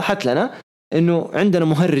كأنه وضحت لنا إنه عندنا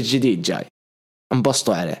مهرج جديد جاي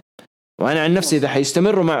انبسطوا عليه. وأنا عن نفسي إذا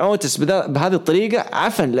حيستمروا مع أوتس بهذه الطريقة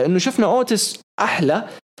عفن، لأنه شفنا أوتس أحلى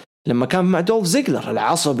لما كان مع دولف زيجلر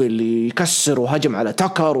العصبي اللي يكسر وهجم على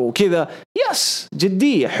تاكر وكذا، يس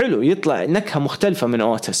جدية حلو، يطلع نكهة مختلفة من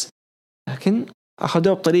أوتس. لكن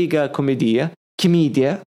أخذوه بطريقة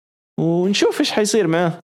كوميديا ونشوف إيش حيصير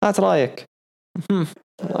معه. هات رأيك.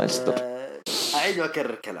 الله يستر. أعيد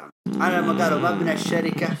وأكرر كلام، أنا لما قالوا مبنى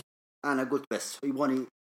الشركة أنا قلت بس يبغوني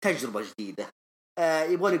تجربة جديدة،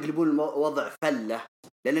 يبغون يقلبون الوضع فلة،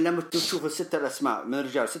 لأن لما تشوف الستة الأسماء من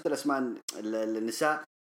الرجال 6 الأسماء النساء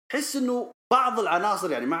حس إنه بعض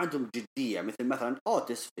العناصر يعني ما عندهم جدية، مثلا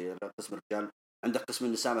أوتس في قسم الرجال، عندك قسم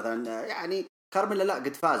النساء مثلا يعني كارميلا لا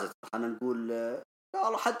قد فازت، خلينا نقول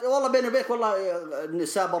والله بيني وبينك والله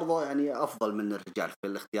النساء برضو يعني أفضل من الرجال في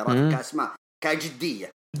الاختيارات كأسماء كجدية.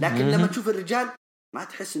 لكن لما تشوف الرجال ما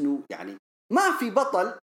تحس إنه يعني ما في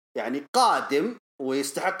بطل يعني قادم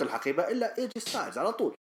ويستحق الحقيبة إلا ايجي ستايلز على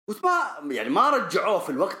طول. ما رجعوه في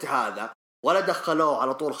الوقت هذا ولا دخلوه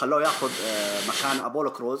على طول خلوه ياخذ مكان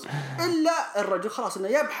أبولو كروز، إلا الرجل خلاص إنه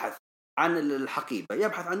يبحث عن الحقيبة،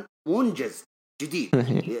 يبحث عن منجز جديد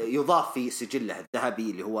يضاف في سجله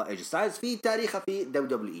الذهبي اللي هو ايجي ستايلز في تاريخه في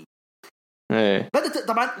دبليو. بدأت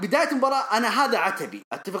طبعا بداية المباراة أنا هذا عتبي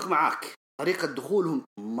أتفق معاك، طريقة دخولهم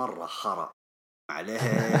مرة خرا،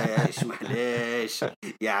 معليش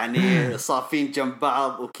يعني صافين جنب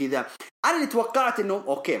بعض وكذا. أنا اللي توقعت إنه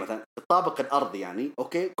أوكي مثلا الطابق الأرضي يعني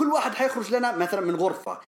أوكي كل واحد حيخرج لنا مثلا من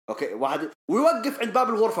غرفة، أوكي واحد ويوقف عند باب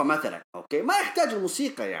الغرفة مثلا، أوكي ما يحتاج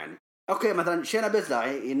الموسيقى يعني، أوكي مثلا شينا بيزلر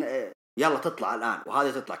يلا تطلع الآن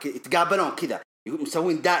وهذا تطلع يتقابلون كذا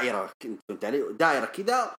مسوين دائرة دائرة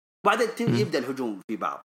كذا وبعدين يبدأ الهجوم في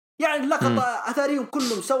بعض. يعني اللقطة أثاريهم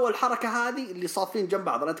كلهم سووا الحركة هذه اللي صافين جنب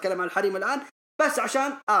بعض. أنا أتكلم عن الحريم الآن بس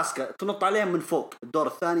عشان آسكا تنط عليهم من فوق الدور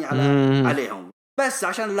الثاني عليهم بس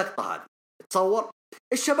عشان اللقطة هذه. تصور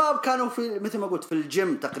الشباب كانوا في مثل ما قلت في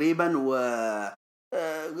الجيم تقريبا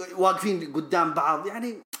واقفين قدام بعض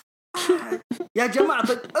يعني يا جماعة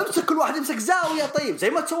امسك كل واحد يمسك زاوية طيب زي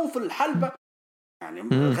ما تسوون في الحلبة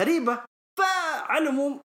يعني غريبة.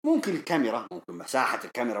 فعلموا ممكن الكاميرا ممكن مساحة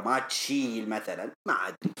الكاميرا ما تشيل مثلا ما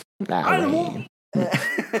أدري.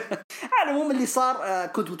 علموا اللي صار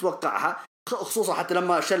كنت متوقعها، خصوصا حتى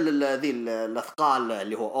لما شل ذي الأثقال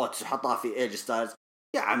اللي هو أوتس وحطها في ايج ستارز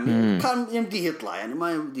يا عمي كان يمديه يطلع يعني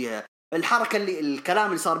ما يمديها. الحركة الكلام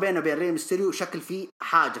اللي صار بينه وبين ري ميستيريو شكل فيه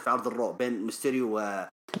حاجة في عرض الرو بين ميستيريو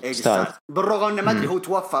وايج ستارز، بالرغم انه ما ادري هو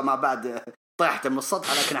توفى ما بعد طيحته من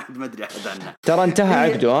السطح لكن أحد ما ادري أحد عنه. ترى انتهى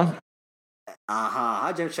عقده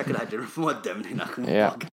هاجم شكل هجم مودع من هناك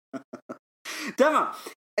تمام.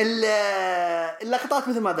 اللقطات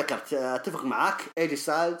مثل ما ذكرت اتفق معاك ايجي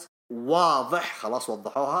ستايلز واضح خلاص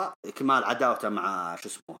وضحوها كمال عداوته مع شو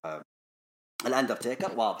اسمه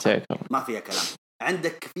الاندرتيكر واضح ما فيها كلام.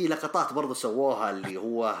 عندك في لقطات برضو سووها اللي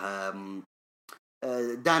هو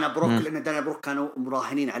دانا بروك لأن دانا بروك كانوا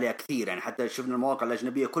مراهنين عليها كثير يعني حتى شفنا المواقع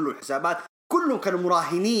الأجنبية كل الحسابات كلهم كانوا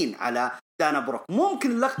مراهنين على دانا بروك.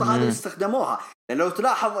 ممكن اللقطة هذه استخدموها لو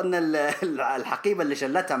تلاحظ أن الحقيبة اللي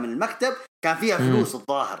شلتها من المكتب كان فيها فلوس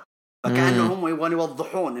الظاهر، فكأنهم يبغون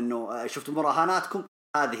يوضحون إنه شفتوا مراهناتكم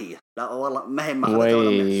هذه هي. لا والله ما هي ماخذتها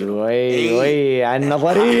ولا وي عن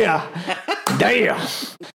نظرية ضيع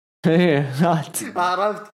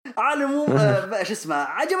عرفت علموا ايش اسمه.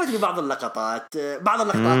 عجبتني بعض اللقطات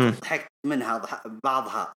ضحكت منها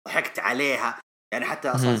بعضها ضحكت عليها يعني حتى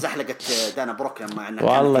اصلا زحلقت دانا بروك لما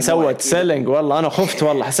والله سوت سيلينج والله انا خفت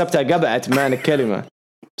والله حسبتها قبعت مانك كلمة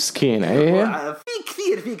مسكين. في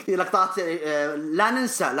كثير لقطات لا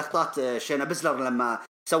ننسى لقطات شينا بيزلر لما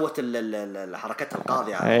سوت الحركات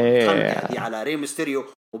القاضية على ري ميستيريو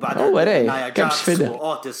وبعدها نايا جاكس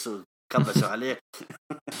وأوتس كبسوا عليه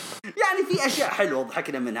يعني في أشياء حلوة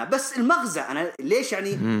ضحكنا منها. بس المغزى أنا ليش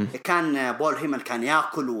يعني كان بول هيمن كان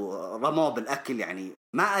يأكل ورموه بالأكل يعني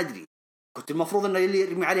ما أدري. كنت المفروض إنه اللي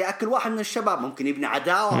يرمي عليه أكل واحد من الشباب ممكن يبني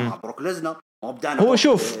عداوة مع بروك ليزنر هو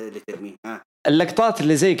شوف اللقطات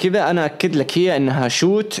اللي زي كذا أنا أكد لك هي إنها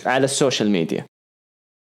شوت على السوشيال ميديا.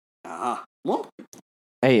 ممكن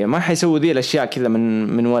أي ما حيسوي ذي الأشياء كذا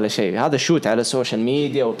من ولا شيء. هذا شوت على السوشيال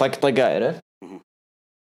ميديا وطقطقة عرف.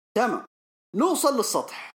 تمام نوصل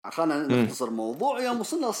للسطح خلينا نختصر الموضوع. يوم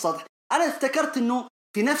وصلنا للسطح أنا افتكرت إنه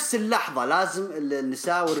في نفس اللحظة لازم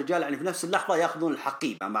النساء والرجال يعني في نفس اللحظة يأخذون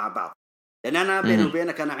الحقيبة مع بعض، لأن أنا بيني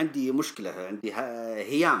وبينك أنا عندي مشكلة عندي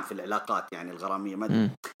هيام في العلاقات يعني الغرامية ما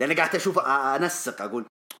لأن قاعد أشوف أنسق أقول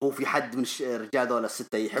هو في حد من الرجال دول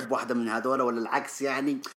الستة يحب واحدة من هذول ولا العكس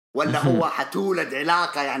يعني ولا هو حتولد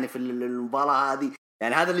علاقة يعني في المباراة هذه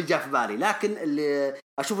يعني هذا اللي جاء في بالي. لكن اللي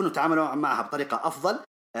أشوف إنه تعاملوا معها بطريقة أفضل.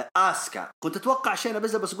 آسكا كنت أتوقع شيء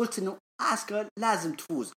بس قلت إنه آسكا لازم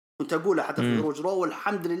تفوز. كنت أقولها حتى في هروج رو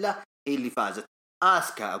والحمد لله هي اللي فازت.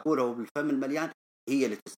 آسكا أقوله بالفم المليان هي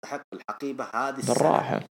اللي تستحق الحقيبة هذه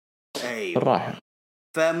بالراحة. أيوة بالراحة.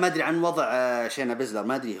 فما أدري عن وضع شينا بيزلر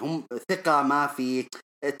ما أدري هم ثقة ما في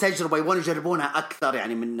تجربة يبون يجربونها أكثر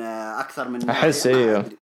يعني من أكثر من أحس أيوه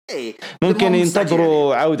ممكن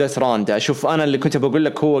ينتظروا يعني. عودة راندا. شوف أنا اللي كنت بقول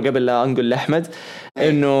لك هو قبل لا أنقل لأحمد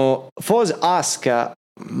إنه فوز آسكا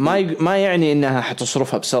ما يعني إنها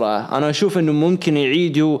حتصرفها بسرعة. أنا أشوف إنه ممكن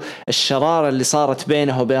يعيدوا الشرارة اللي صارت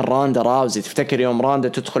بينها وبين راندا راوزي. تفتكر يوم راندا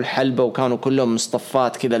تدخل حلبة وكانوا كلهم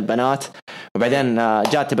مصطفات كذا البنات وبعدين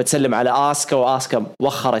جات بتسلم على آسكا وآسكا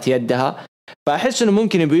وخرت يدها. فأحس إنه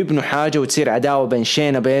ممكن يبنوا حاجة وتصير عداوة بين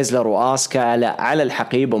شينا بيزلر وآسكا على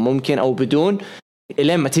الحقيبة ممكن أو بدون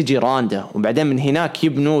إلين ما تيجي راندا وبعدين من هناك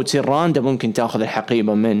يبنوا وتصير راندا ممكن تأخذ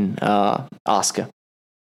الحقيبة من آسكا.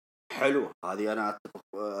 حلو هذه أنا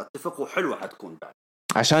أتفق وحلوة حتكون بعد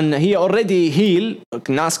عشان هي اوريدي هيل،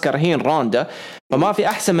 الناس كارهين روندا، فما في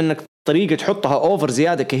احسن من انك طريقه تحطها اوفر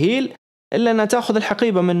زياده كهيل الا انها تاخذ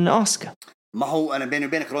الحقيبه من اسكا. ما هو انا بيني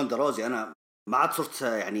وبينك روندا روزي انا ما عاد صرت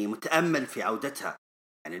يعني متامل في عودتها.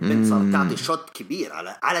 يعني البنت صارت تعطي شوت كبير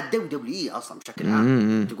على الدبليو دبليو اي اصلا بشكل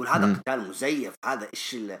عام. تقول هذا قتال مزيف، هذا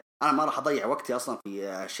ايش انا ما راح اضيع وقتي اصلا في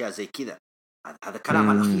اشياء زي كذا. هذا كلام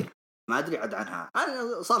على الاخير ما ادري عاد عنها.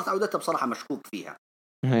 انا صارت عودتها بصراحه مشكوك فيها.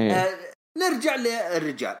 نرجع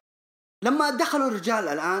للرجال. لما دخلوا الرجال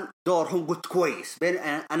الآن دورهم قلت كويس.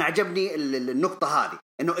 أنا عجبني النقطة هذه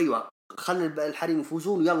إنه أيوة خلي الحريم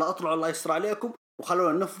يفوزون، يلا أطلعوا الله يستر عليكم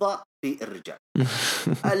وخلونا نفضى في الرجال.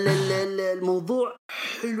 الموضوع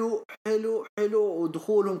حلو حلو حلو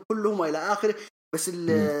ودخولهم كلهم وإلى آخره. بس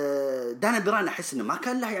دانا براين أحس إنه ما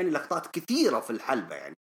كان له يعني لقطات كثيرة في الحلبة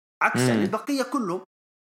يعني عكس يعني البقية كلهم.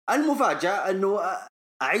 المفاجأة إنه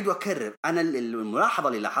أعيد وأكرر، أنا الملاحظة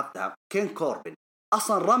اللي لاحظتها كين كوربن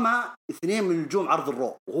أصلا رمى 2 من نجوم عرض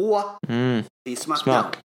الرو وهو في سماك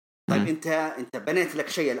داون. طيب أنت بنيت لك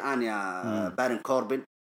شيء الآن يا بارن كوربن.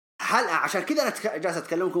 هل عشان كذا أنا جالس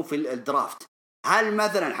أتكلمكم في الدرافت، هل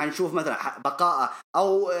مثلا حنشوف مثلا بقاء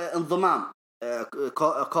أو انضمام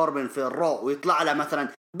كوربن في الرو ويطلع له مثلا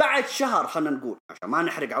بعد شهر، خلنا نقول عشان ما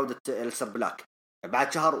نحرق عودة السر بلاك،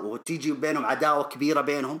 بعد شهر وتيجي بينهم عداوة كبيرة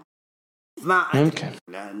بينهم؟ ما ممكن.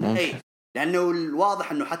 لأنه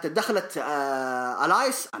الواضح أنه حتى دخلت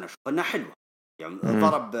ألايس أنا أشوف أنها حلوة يعني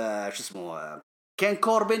ضرب شو اسمه كين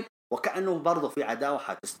كوربن وكأنه برضو في عداوة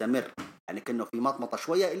حتستمر يعني كأنه في مطمطة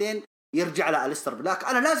شوية إلين يرجع لأليستر بلاك.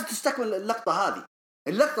 أنا لازم تستكمل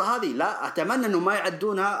اللقطة هذه لا أتمنى أنه ما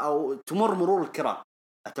يعدونها أو تمر مرور الكرام.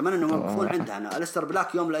 أتمنى أنه يكون عندها أنا أليستر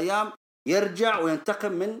بلاك يوم من الأيام يرجع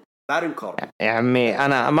وينتقم من بارن كوربن. يا عمي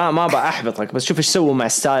انا ما بأحبطك، بس شوف ايش سووا مع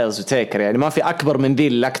ستايلز وتيكر. يعني ما في اكبر من ذي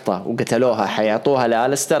اللقطه وقتلوها، حيعطوها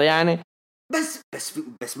لالستر يعني.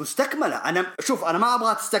 بس مستكمله. انا شوف انا ما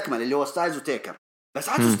ابغى تستكمل اللي هو ستايلز وتيكر، بس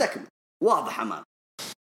عاد تستكمل واضح امان.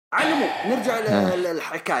 علموا نرجع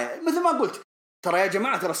للحكايه مثل ما قلت. ترى يا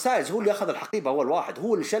جماعه ترى ستايلز هو اللي اخذ الحقيبه اول واحد،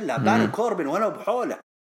 هو اللي شلها. بارن كوربن وانا بحوله،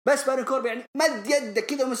 بس بارن كوربن يعني مد يده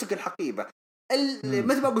كذا ومسك الحقيبه.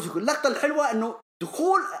 مثل ما قلت لكم اللقطه الحلوه انه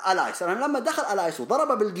دخول ألايس. أنا لما دخل ألايس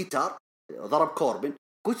وضربه بالجيتار ضرب كوربن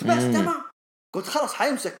قلت بس تمام، قلت خلاص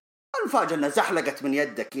حيمسك. المفاجأة أنها زحلقت من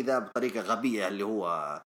يده كذا بطريقة غبية اللي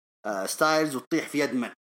هو ستايلز وتطيح في يد من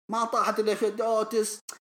ما طاحت إلا في يد أوتس.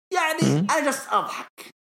 يعني أنا جالس أضحك.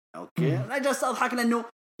 أوكي أنا جالس أضحك لأنه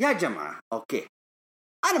يا جماعة أوكي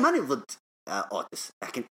أنا ماني ضد أوتس،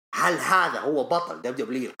 لكن هل هذا هو بطل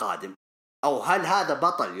دبليو القادم أو هل هذا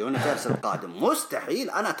بطل يونيفرس القادم؟ مستحيل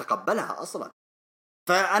أنا أتقبلها أصلا.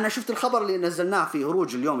 فأنا شفت الخبر اللي نزلناه في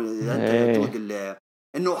هروج اليوم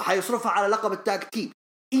إنه حيصرفها على لقب التاج تيم.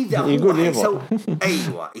 إذا هو حيسوي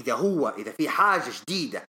أيوة إذا في حاجة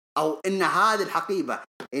جديدة أو إن هذه الحقيبة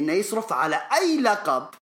إنه يصرف على أي لقب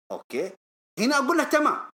أوكي هنا أقول له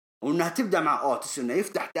تمام، وإنها تبدأ مع أوتس إنه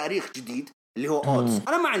يفتح تاريخ جديد اللي هو أوتس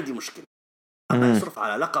أنا ما عندي مشكلة. أما يصرف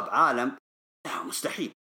على لقب عالم لا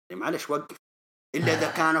مستحيل. معلش وقف. إلا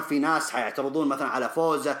إذا كانوا في ناس حيعترضون مثلا على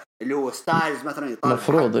فوزه اللي هو ستايلز مثلا يطالب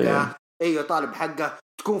حقه يعني. يطالب حقه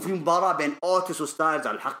تكون في مباراة بين أوتس وستايلز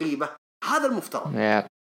على الحقيبة، هذا المفترض.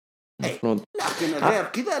 لكن غير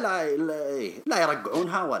كذا لا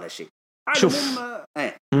يرجعونها ولا شيء. شوف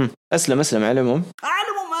أسلم على العموم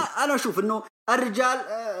أنا أشوف إنه الرجال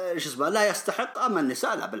لا يستحق، أما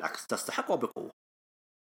النساء لا بالعكس تستحق وبقوة.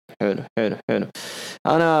 حلو.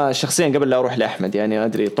 انا شخصيا قبل لا اروح لاحمد يعني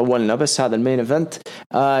ادري طولنا، بس هذا المين ايفنت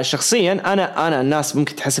شخصيا انا الناس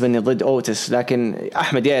ممكن تحسب اني ضد اوتس، لكن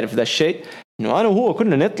احمد يعرف ذا الشيء انه انا وهو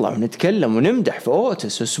كنا نطلع ونتكلم ونمدح في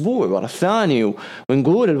اوتس اسبوع ورا الثاني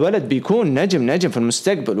ونقول الولد بيكون نجم في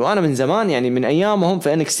المستقبل. وانا من زمان يعني من ايامهم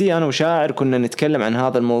في انكسي انا وشاعر كنا نتكلم عن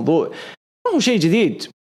هذا الموضوع. ما هو شيء جديد،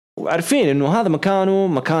 وعارفين انه هذا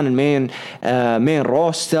مكان المين مين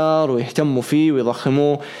روستر ويهتموا فيه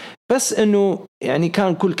ويضخموه، بس انه يعني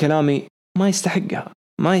كان كل كلامي ما يستحقها،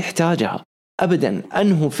 ما يحتاجها ابدا.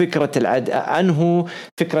 انهوا فكره انهوا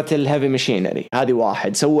فكره الهيفي ماشينري هذه.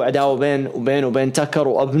 واحد سووا عداوه وبين تاكر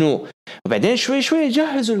وابنوه، وبعدين شوي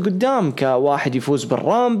جهزوا القدام كواحد يفوز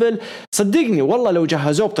بالرامبل. صدقني والله لو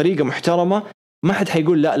جهزوه بطريقه محترمه ما حد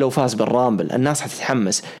حيقول لا لو فاز بالرامبل، الناس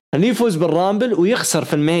حتتحمس. اللي يفوز بالرامبل ويخسر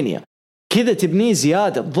في المانيا كذا تبنيه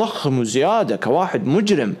زيادة، تضخمه زيادة كواحد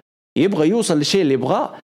مجرم يبغى يوصل للشيء اللي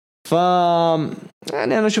يبغاه.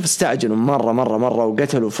 يعني أنا أشوف استعجلوا مرة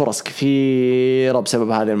وقتلوا فرص كثيرة بسبب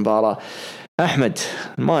هذه المباراة. أحمد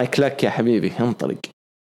المايك لك يا حبيبي، انطلق.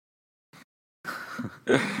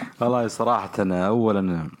 والله صراحة أنا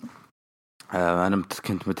أولا أنا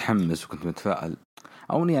كنت متحمس وكنت متفائل،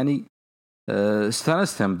 أو يعني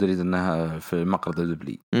استانست مدريد أنها في مقرض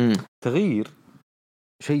الدبلي. تغيير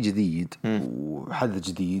شيء جديد وحدث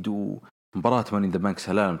جديد، ومباراة ماني ذا بانك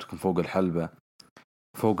سلام تكون فوق الحلبة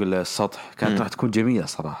فوق السطح كانت راح تكون جميلة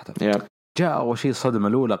صراحة. جاء أول شيء صدمة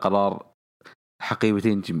الأولى قرار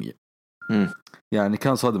حقيبتين جميع. يعني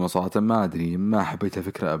كان صدمة صراحة، ما أدري ما حبيت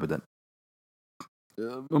الفكرة أبدا.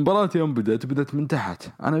 مباراة يوم بدأت من تحت،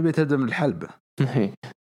 أنا بيت أبدأ من الحلبة.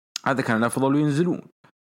 هذا كان الأفضل ينزلون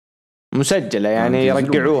مسجلة يعني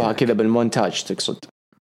يرجعوها كذا بالمونتاج تقصد؟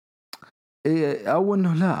 أو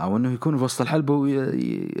إنه لا، أو إنه يكون في وسط الحلبة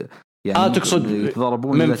يعني تقصد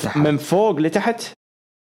يتضربون من فوق لتحت؟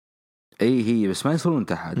 هي بس ما يوصلون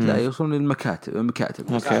تحت، لا يوصلون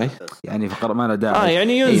للمكاتب. اوكي يعني فقط ما له داعي.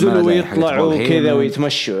 يعني ينزلوا ويطلعوا كذا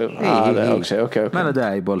ويتمشوا. هذا اوكي ما له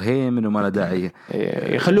داعي بول هيمن، وما له داعي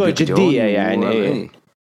يخلوها جدية يعني.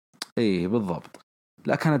 ايه بالضبط.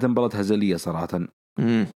 لا كانت مباراة هزلية صراحة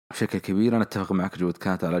بشكل كبير. انا اتفق معك جود،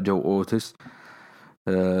 كانت على جو اوتس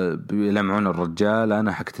بيلمعون الرجال.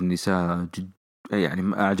 انا حكت النساء يعني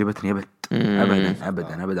ما أعجبتني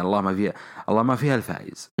أبدا. الله ما فيها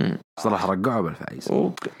الفائز صراحة، رجعوا بالفائز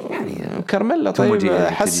يعني كارميلا. طيب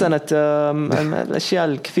حسنت الأشياء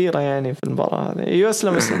الكثيرة يعني في المباراة هذه.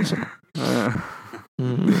 يسلم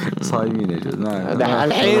صايمين يا جد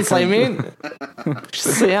الحين صايمين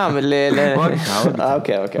الصيام اللي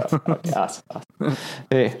اوكي اسف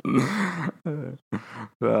ايه.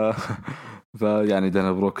 يعني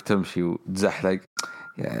دانا بروك تمشي وتزحلق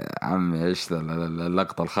يا عم، ايش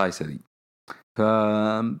اللقطة الخايسة دي.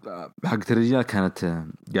 فحقت الرجال كانت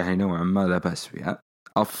يعني نوعا ما لا بأس فيها،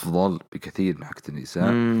 أفضل بكثير من حقت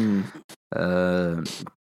النساء.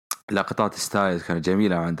 لقطات ستايل كانت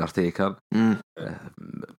جميلة مع أندرتيكر.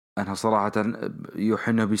 أنا صراحة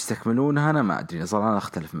يوحي إنه بيستكملونها، أنا ما أدري صراحة، أنا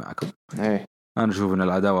أختلف معكم. أنا أشوف إن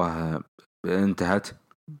العداوة انتهت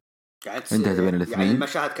بين الاثنين. يعني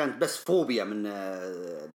المشاهد كانت بس فوبيا من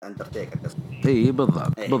أندرتيكر بس.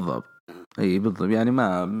 بالضبط. يعني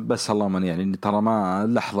ما بس اللهم يعني ترى ما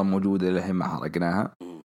لحظة موجودة الحين ما حرقناها،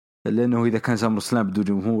 لأنه إذا كان سامر سلام بدون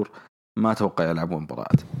جمهور ما توقع يلعبون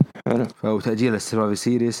مباراة. فوتأجيل السيرفايفر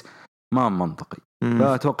سيريس ما منطقي.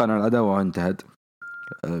 فأتوقع أن العداوة انتهت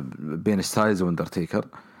بين ستايلز واندرتيكر.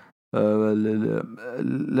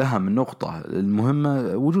 الأهم النقطة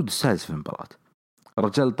المهمة وجود ستايلز في المباراة.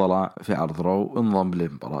 الرجال طلع في عرض رو انضم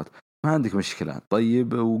للمباراة، ما عندك مشكلة.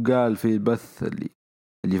 طيب وقال في البث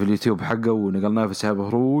اللي في اليوتيوب حقه ونقلناه في سحب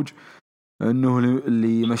هروج انه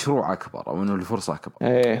اللي مشروع اكبر او انه الفرصة اكبر.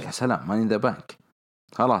 يا سلام، ماني ذا بانك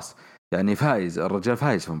خلاص يعني فايز، الرجال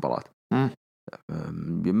فايز في المباراة.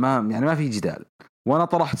 ما في جدال. وانا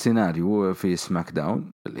طرحت سيناريو في سماك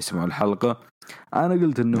داون اللي يسمعوا الحلقة، انا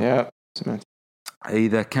قلت انه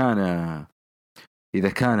اذا كان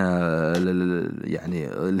يعني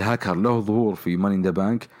الهاكر له ظهور في ماني ذا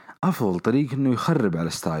بانك، افضل طريق انه يخرب على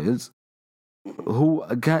ستايلز،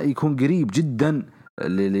 هو يكون قريب جدا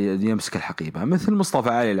اللي يمسك الحقيبة، مثل مصطفى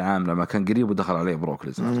علي العام لما كان قريب ودخل عليه بروك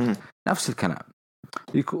ليزنر. نفس الكلام.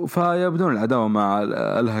 فيبدون العداوة مع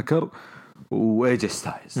الهاكر وإيج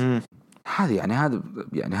ستايلز. هذا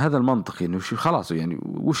يعني هذا المنطقي انه خلاص يعني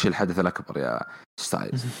وش الحدث الاكبر يا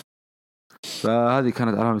ستايلز. فهذه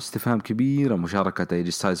كانت علامة استفهام كبيرة مشاركة إيج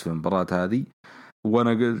ستايلز في المباراة هذه.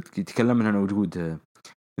 وانا قلت تكلمنا عن وجود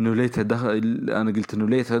انه ليت انا قلت انه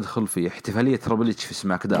ليت ادخل في احتفاليه ترابليتش في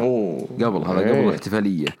سماك داون قبل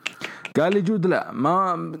الاحتفاليه. قال لي جود لا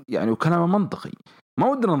ما يعني، وكلامه منطقي، ما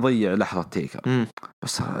ودنا نضيع لحظه تيكر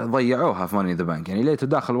بس ضيعوها في ماني ذا بانك. يعني ليت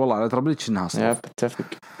داخل والله على ترابليتش انها صار اتفق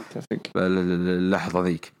اللحظه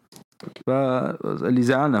ذيك. فاللي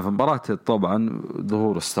زعلنا في المباراه طبعا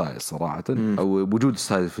ظهور ستايل صراحه او وجود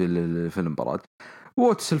ستايل في المباراه.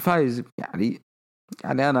 ووتس الفايز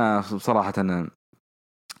يعني انا صراحه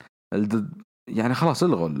يعني خلاص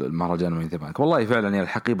الغوا المهرجان من ذبانك. والله فعلا يعني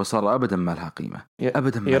الحقيبة صار أبدا ما لها قيمة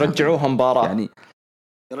أبدا. يرجعوها مباراة يعني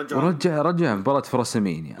رجع مباراة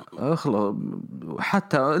فرسمين يعني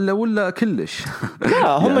حتى ولا كلش.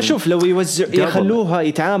 لا هم يعني شوف لو يخلوها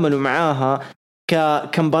يتعاملوا معاها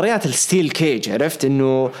كمباريات الستيل كيج، عرفت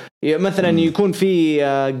انه مثلا يكون في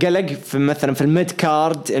قلق في مثلا في الميد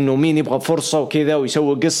كارد انه مين يبغى فرصة وكذا،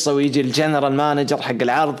 ويسوي قصة ويجي الجنرال مانجر حق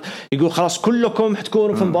العرض يقول خلاص كلكم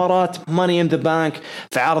حتكونوا في مباراة ماني ان ذا بانك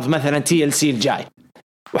في عرض مثلا TLC الجاي،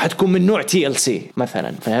 وحتكون من نوع TLC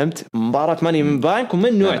مثلا، فهمت؟ مباراة ماني ان ذا بانك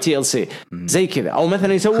ومن نوع TLC زي كذا. او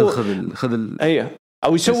مثلا يسووا خذ ايوه،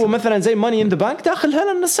 او يسووا مثلا زي ماني ان ذا بانك داخل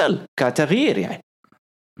هلا النسل كتغيير يعني.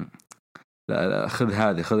 لا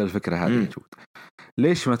خذ الفكرة هذه.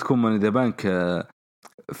 ليش ما تكون ماني ذا بانك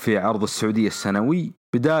في عرض السعودية السنوي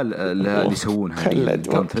بدال اللي يسوونها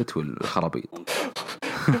الكونتنت والخرابيط.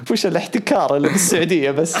 وش الاحتكار اللي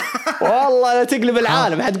بالسعودية بس؟ والله لا تقلب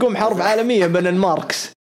العالم، حتقوم حرب عالمية بين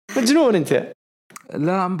الماركس. مجنون انت.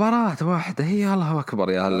 لا مباراة واحدة هي الله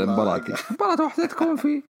أكبر يا المباراة دي، مباراة واحدة تكون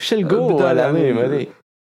في وش القوة العظيمة ذي.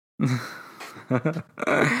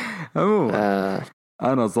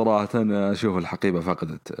 أنا صراحة أشوف الحقيبة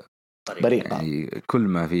فقدت بريقة يعني كل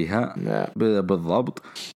ما فيها بالضبط.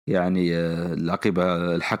 يعني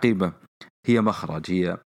الحقيبة هي مخرج،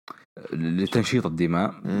 هي لتنشيط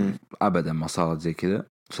الدماء. أبدا ما صارت زي كذا.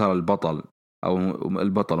 صار البطل أو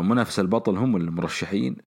البطل ومنافس البطل هم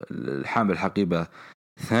المرشحين. الحامل الحقيبة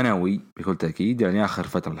ثانوي بكل تأكيد، يعني آخر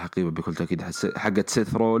فترة الحقيبة بكل تأكيد حقت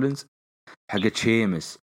سيث رولينز، حقت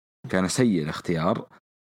شيمس كان سيء الاختيار.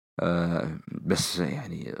 بس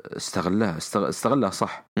يعني استغلها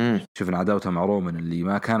صح. شوفنا عداوته مع رومان اللي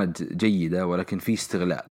ما كانت جيدة، ولكن في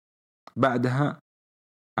استغلال. بعدها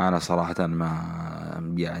أنا صراحة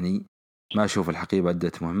ما أشوف الحقيبة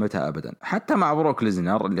أدت مهمتها أبدا. حتى مع بروك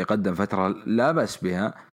ليزنر اللي قدم فترة لا بأس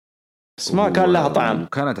بها، بس ما كان لها طعم.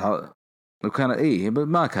 وكان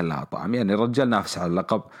ما كان لها طعم. يعني الرجال نافس على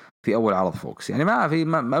اللقب في أول عرض فوكس، يعني ما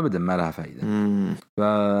أبدا ما لها فائدة.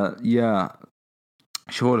 فيا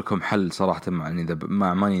شو لكم حل صراحة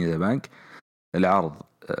مع ماني ذا بانك العرض؟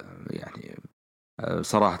 يعني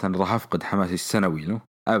صراحة راح أفقد حماسي السنوي له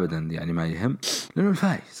أبدا، يعني ما يهم، لأنه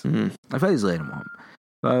الفائز غير مهم.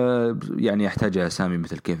 يعني يحتاج أسامي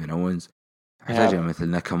مثل كيفن أوينز، يحتاج مثل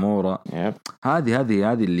ناكامورا.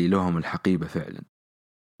 هذه اللي لهم الحقيبة فعلا.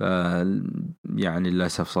 يعني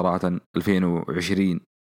للأسف صراحة 2020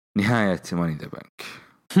 نهاية ماني ذا بانك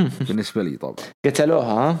بالنسبة لي. طبعا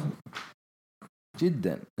قتلوها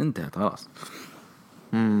جدا، انتهت خلاص.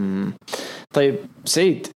 طيب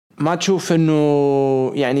سعيد، ما تشوف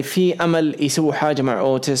انه يعني في امل يسووا حاجة مع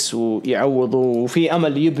اوتس ويعوضوا، وفي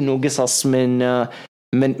امل يبنوا قصص من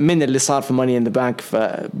اللي صار في ماني ان ذا بانك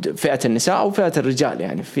في فئة النساء او فئة الرجال؟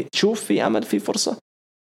 يعني تشوف في امل، في فرصة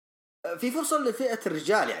لفئة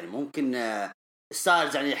الرجال. يعني ممكن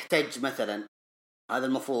ستايلز يعني يحتاج مثلا، هذا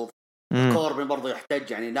المفروض كوربن برضو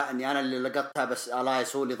يحتاج، يعني لا اني انا اللي لقطتها بس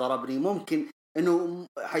الايس هو اللي ضربني. ممكن انه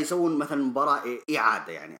حيسوون مثلا مباراة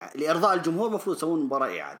اعادة، يعني لارضاء الجمهور المفروض يسوون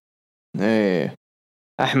مباراة اعادة. ايه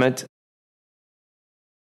احمد،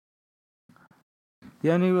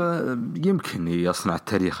 يعني يمكن يصنع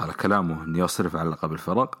التاريخ على كلامه انه يصرف على لقب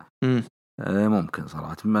الفرق. ممكن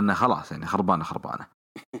صراحة، بما انه خلاص يعني خربانة.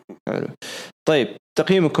 حلو. طيب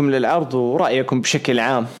تقييمكم للعرض ورأيكم بشكل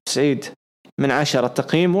عام سعيد، من 10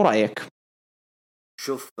 التقييم ورأيك.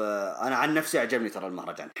 شوف انا عن نفسي عجبني ترى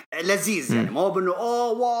المهرجان لذيذ، يعني مو بانه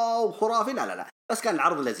اوه واو خرافي، لا بس كان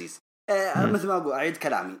العرض لذيذ. مثل ما اقول اعيد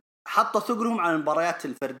كلامي، حطوا ثقلهم على المباريات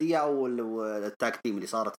الفرديه او التاج تيم اللي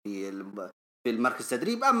صارت في المركز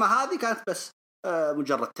التدريب. اما هذه كانت بس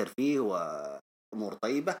مجرد ترفيه وامور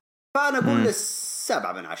طيبه. فانا اقول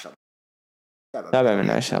 7 من 10. 7 من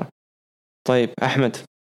 10. طيب احمد.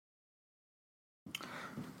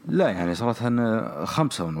 لا يعني صراحة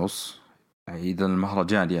 5.5. إذا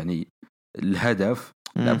المهرجان يعني الهدف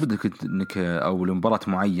لابد انك او لمباراة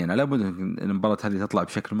معينة لابد ان المباراة هذه تطلع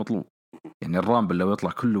بشكل مطلوب. يعني الرامبل لو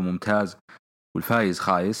يطلع كله ممتاز والفايز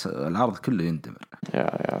خايس العرض كله يندمر.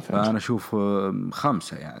 فأنا أشوف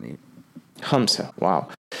 5 يعني. 5. واو.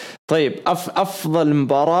 طيب أفضل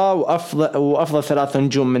مباراة وأفضل 3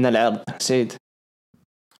 نجوم من العرض سيد.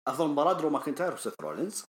 أفضل مباراة درو ماكنتاير وسيث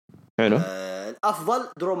رولينز. حلو. الأفضل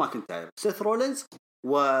درو ماكنتاير، سيث رولينز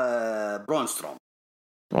وبرون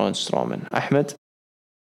سترومان. أحمد.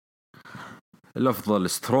 الأفضل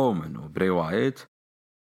سترومان وبري وايت.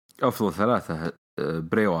 أفضل 3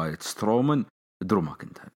 بري وايت، سترومان، درو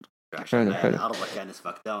ماكنتاير. حلو. عرضك كان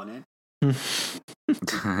سماك داون.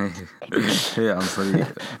 هي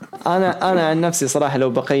عنصرية. أنا عن نفسي صراحة لو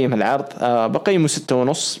بقيم العرض بقيمه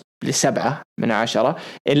 6.5 ل7 من 10،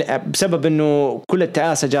 بسبب إنه كل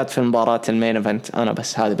التعاسة جات في مباراة المين إيفنت. أنا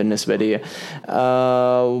بس هذا بالنسبة لي.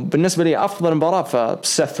 وبالنسبة لي أفضل مباراة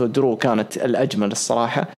فسيث ودرو كانت الأجمل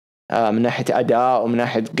الصراحة، من ناحية أداء ومن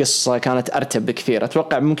ناحية قصة كانت أرتب بكثير.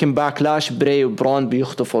 أتوقع ممكن باكلاش بري وبرون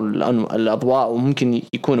بيخطفوا الأضواء وممكن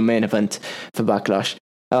يكونوا مين إيفنت في باكلاش.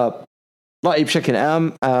 رأيي بشكل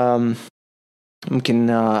عام ممكن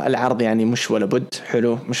العرض يعني مش ولا بد،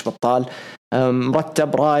 حلو مش بطال،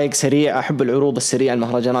 مرتب رايق سريع. أحب العروض السريعة،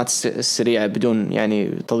 المهرجانات السريعة بدون يعني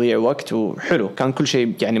تضييع وقت، وحلو كان كل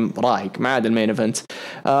شيء يعني رايق ما عدا المين إيفنت.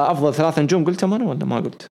 أفضل 3 نجوم قلتهم أنا ولا ما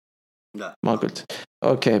قلت؟ لا ما قلت.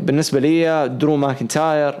 أوكي بالنسبة لي درو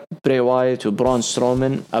ماكنتاير، بري وايت وبرون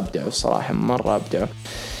سترومان أبدعوا الصراحة، مرة أبدعوا.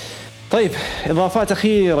 طيب إضافات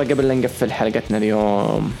أخيرة قبل لا نقفل حلقتنا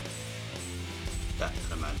اليوم. لا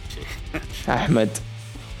ما عندي شيء. أحمد.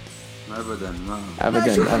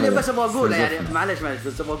 أبدا. بس أبغى أقول يعني معلش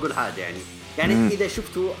بس أبغى أقول حاجة يعني إذا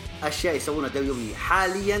شفتوا أشياء يسوونها دبليو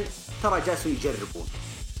حاليا ترى جالسوا يجربون،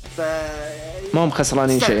 ما هم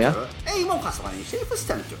خسرانين شيء. اي ما هم خسرانين شيء،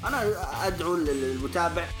 فاستمتعوا. انا ادعو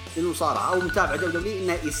المتابع للمصارعه او متابع دبليو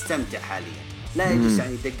انه يستمتع حاليا، لا يجلس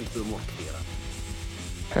يعني يدقق في امور كثيره.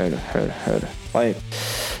 حلو. طيب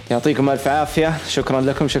يعطيكم الف عافيه، شكرا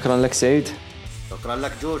لكم، شكرا لك سعيد، شكرا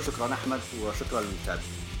لك جو، شكرا احمد، وشكرا للمتابع.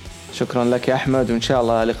 شكرا لك يا احمد، وان شاء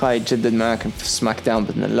الله لقاء يتجدد معكم في سماك داون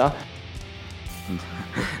باذن الله.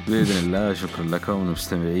 باذن الله. شكرا لكم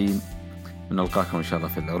المستمعين، نلقاكم إن شاء الله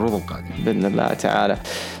في العروض القادمة بإذن الله تعالى.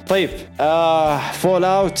 طيب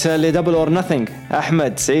فولاوت لدبل اور نثينج،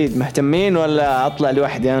 أحمد سعيد مهتمين ولا أطلع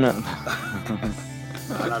لوحدي أنا؟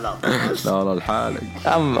 لا الحالك.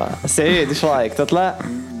 أما سعيد إيش رأيك تطلع؟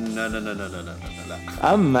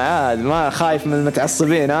 لا. أما عاد ما خايف من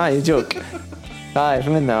المتعصبين يجوك خايف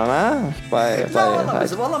منهم طيب.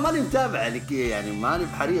 بس والله ماني متابع لك يعني ماني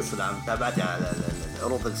بحريص على متابعتي على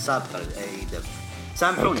العروض السابقة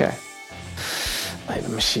سامحوني. أوكي. طيب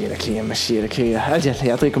مشي لك هي أجل.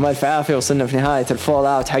 يعطيكم ألف عافية، وصلنا في نهاية الفول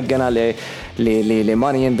أوت حقنا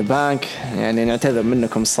لموني إن ذا بانك. يعني نعتذر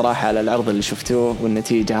منكم الصراحة على العرض اللي شفتوه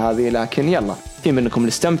والنتيجة هذه، لكن يلا في منكم اللي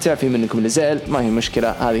استمتع، في منكم اللي زعل، ما هي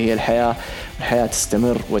مشكلة، هذه هي الحياة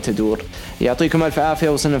تستمر وتدور. يعطيكم ألف عافية،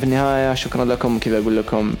 وصلنا في النهاية، شكرا لكم، كذا أقول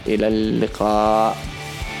لكم إلى اللقاء.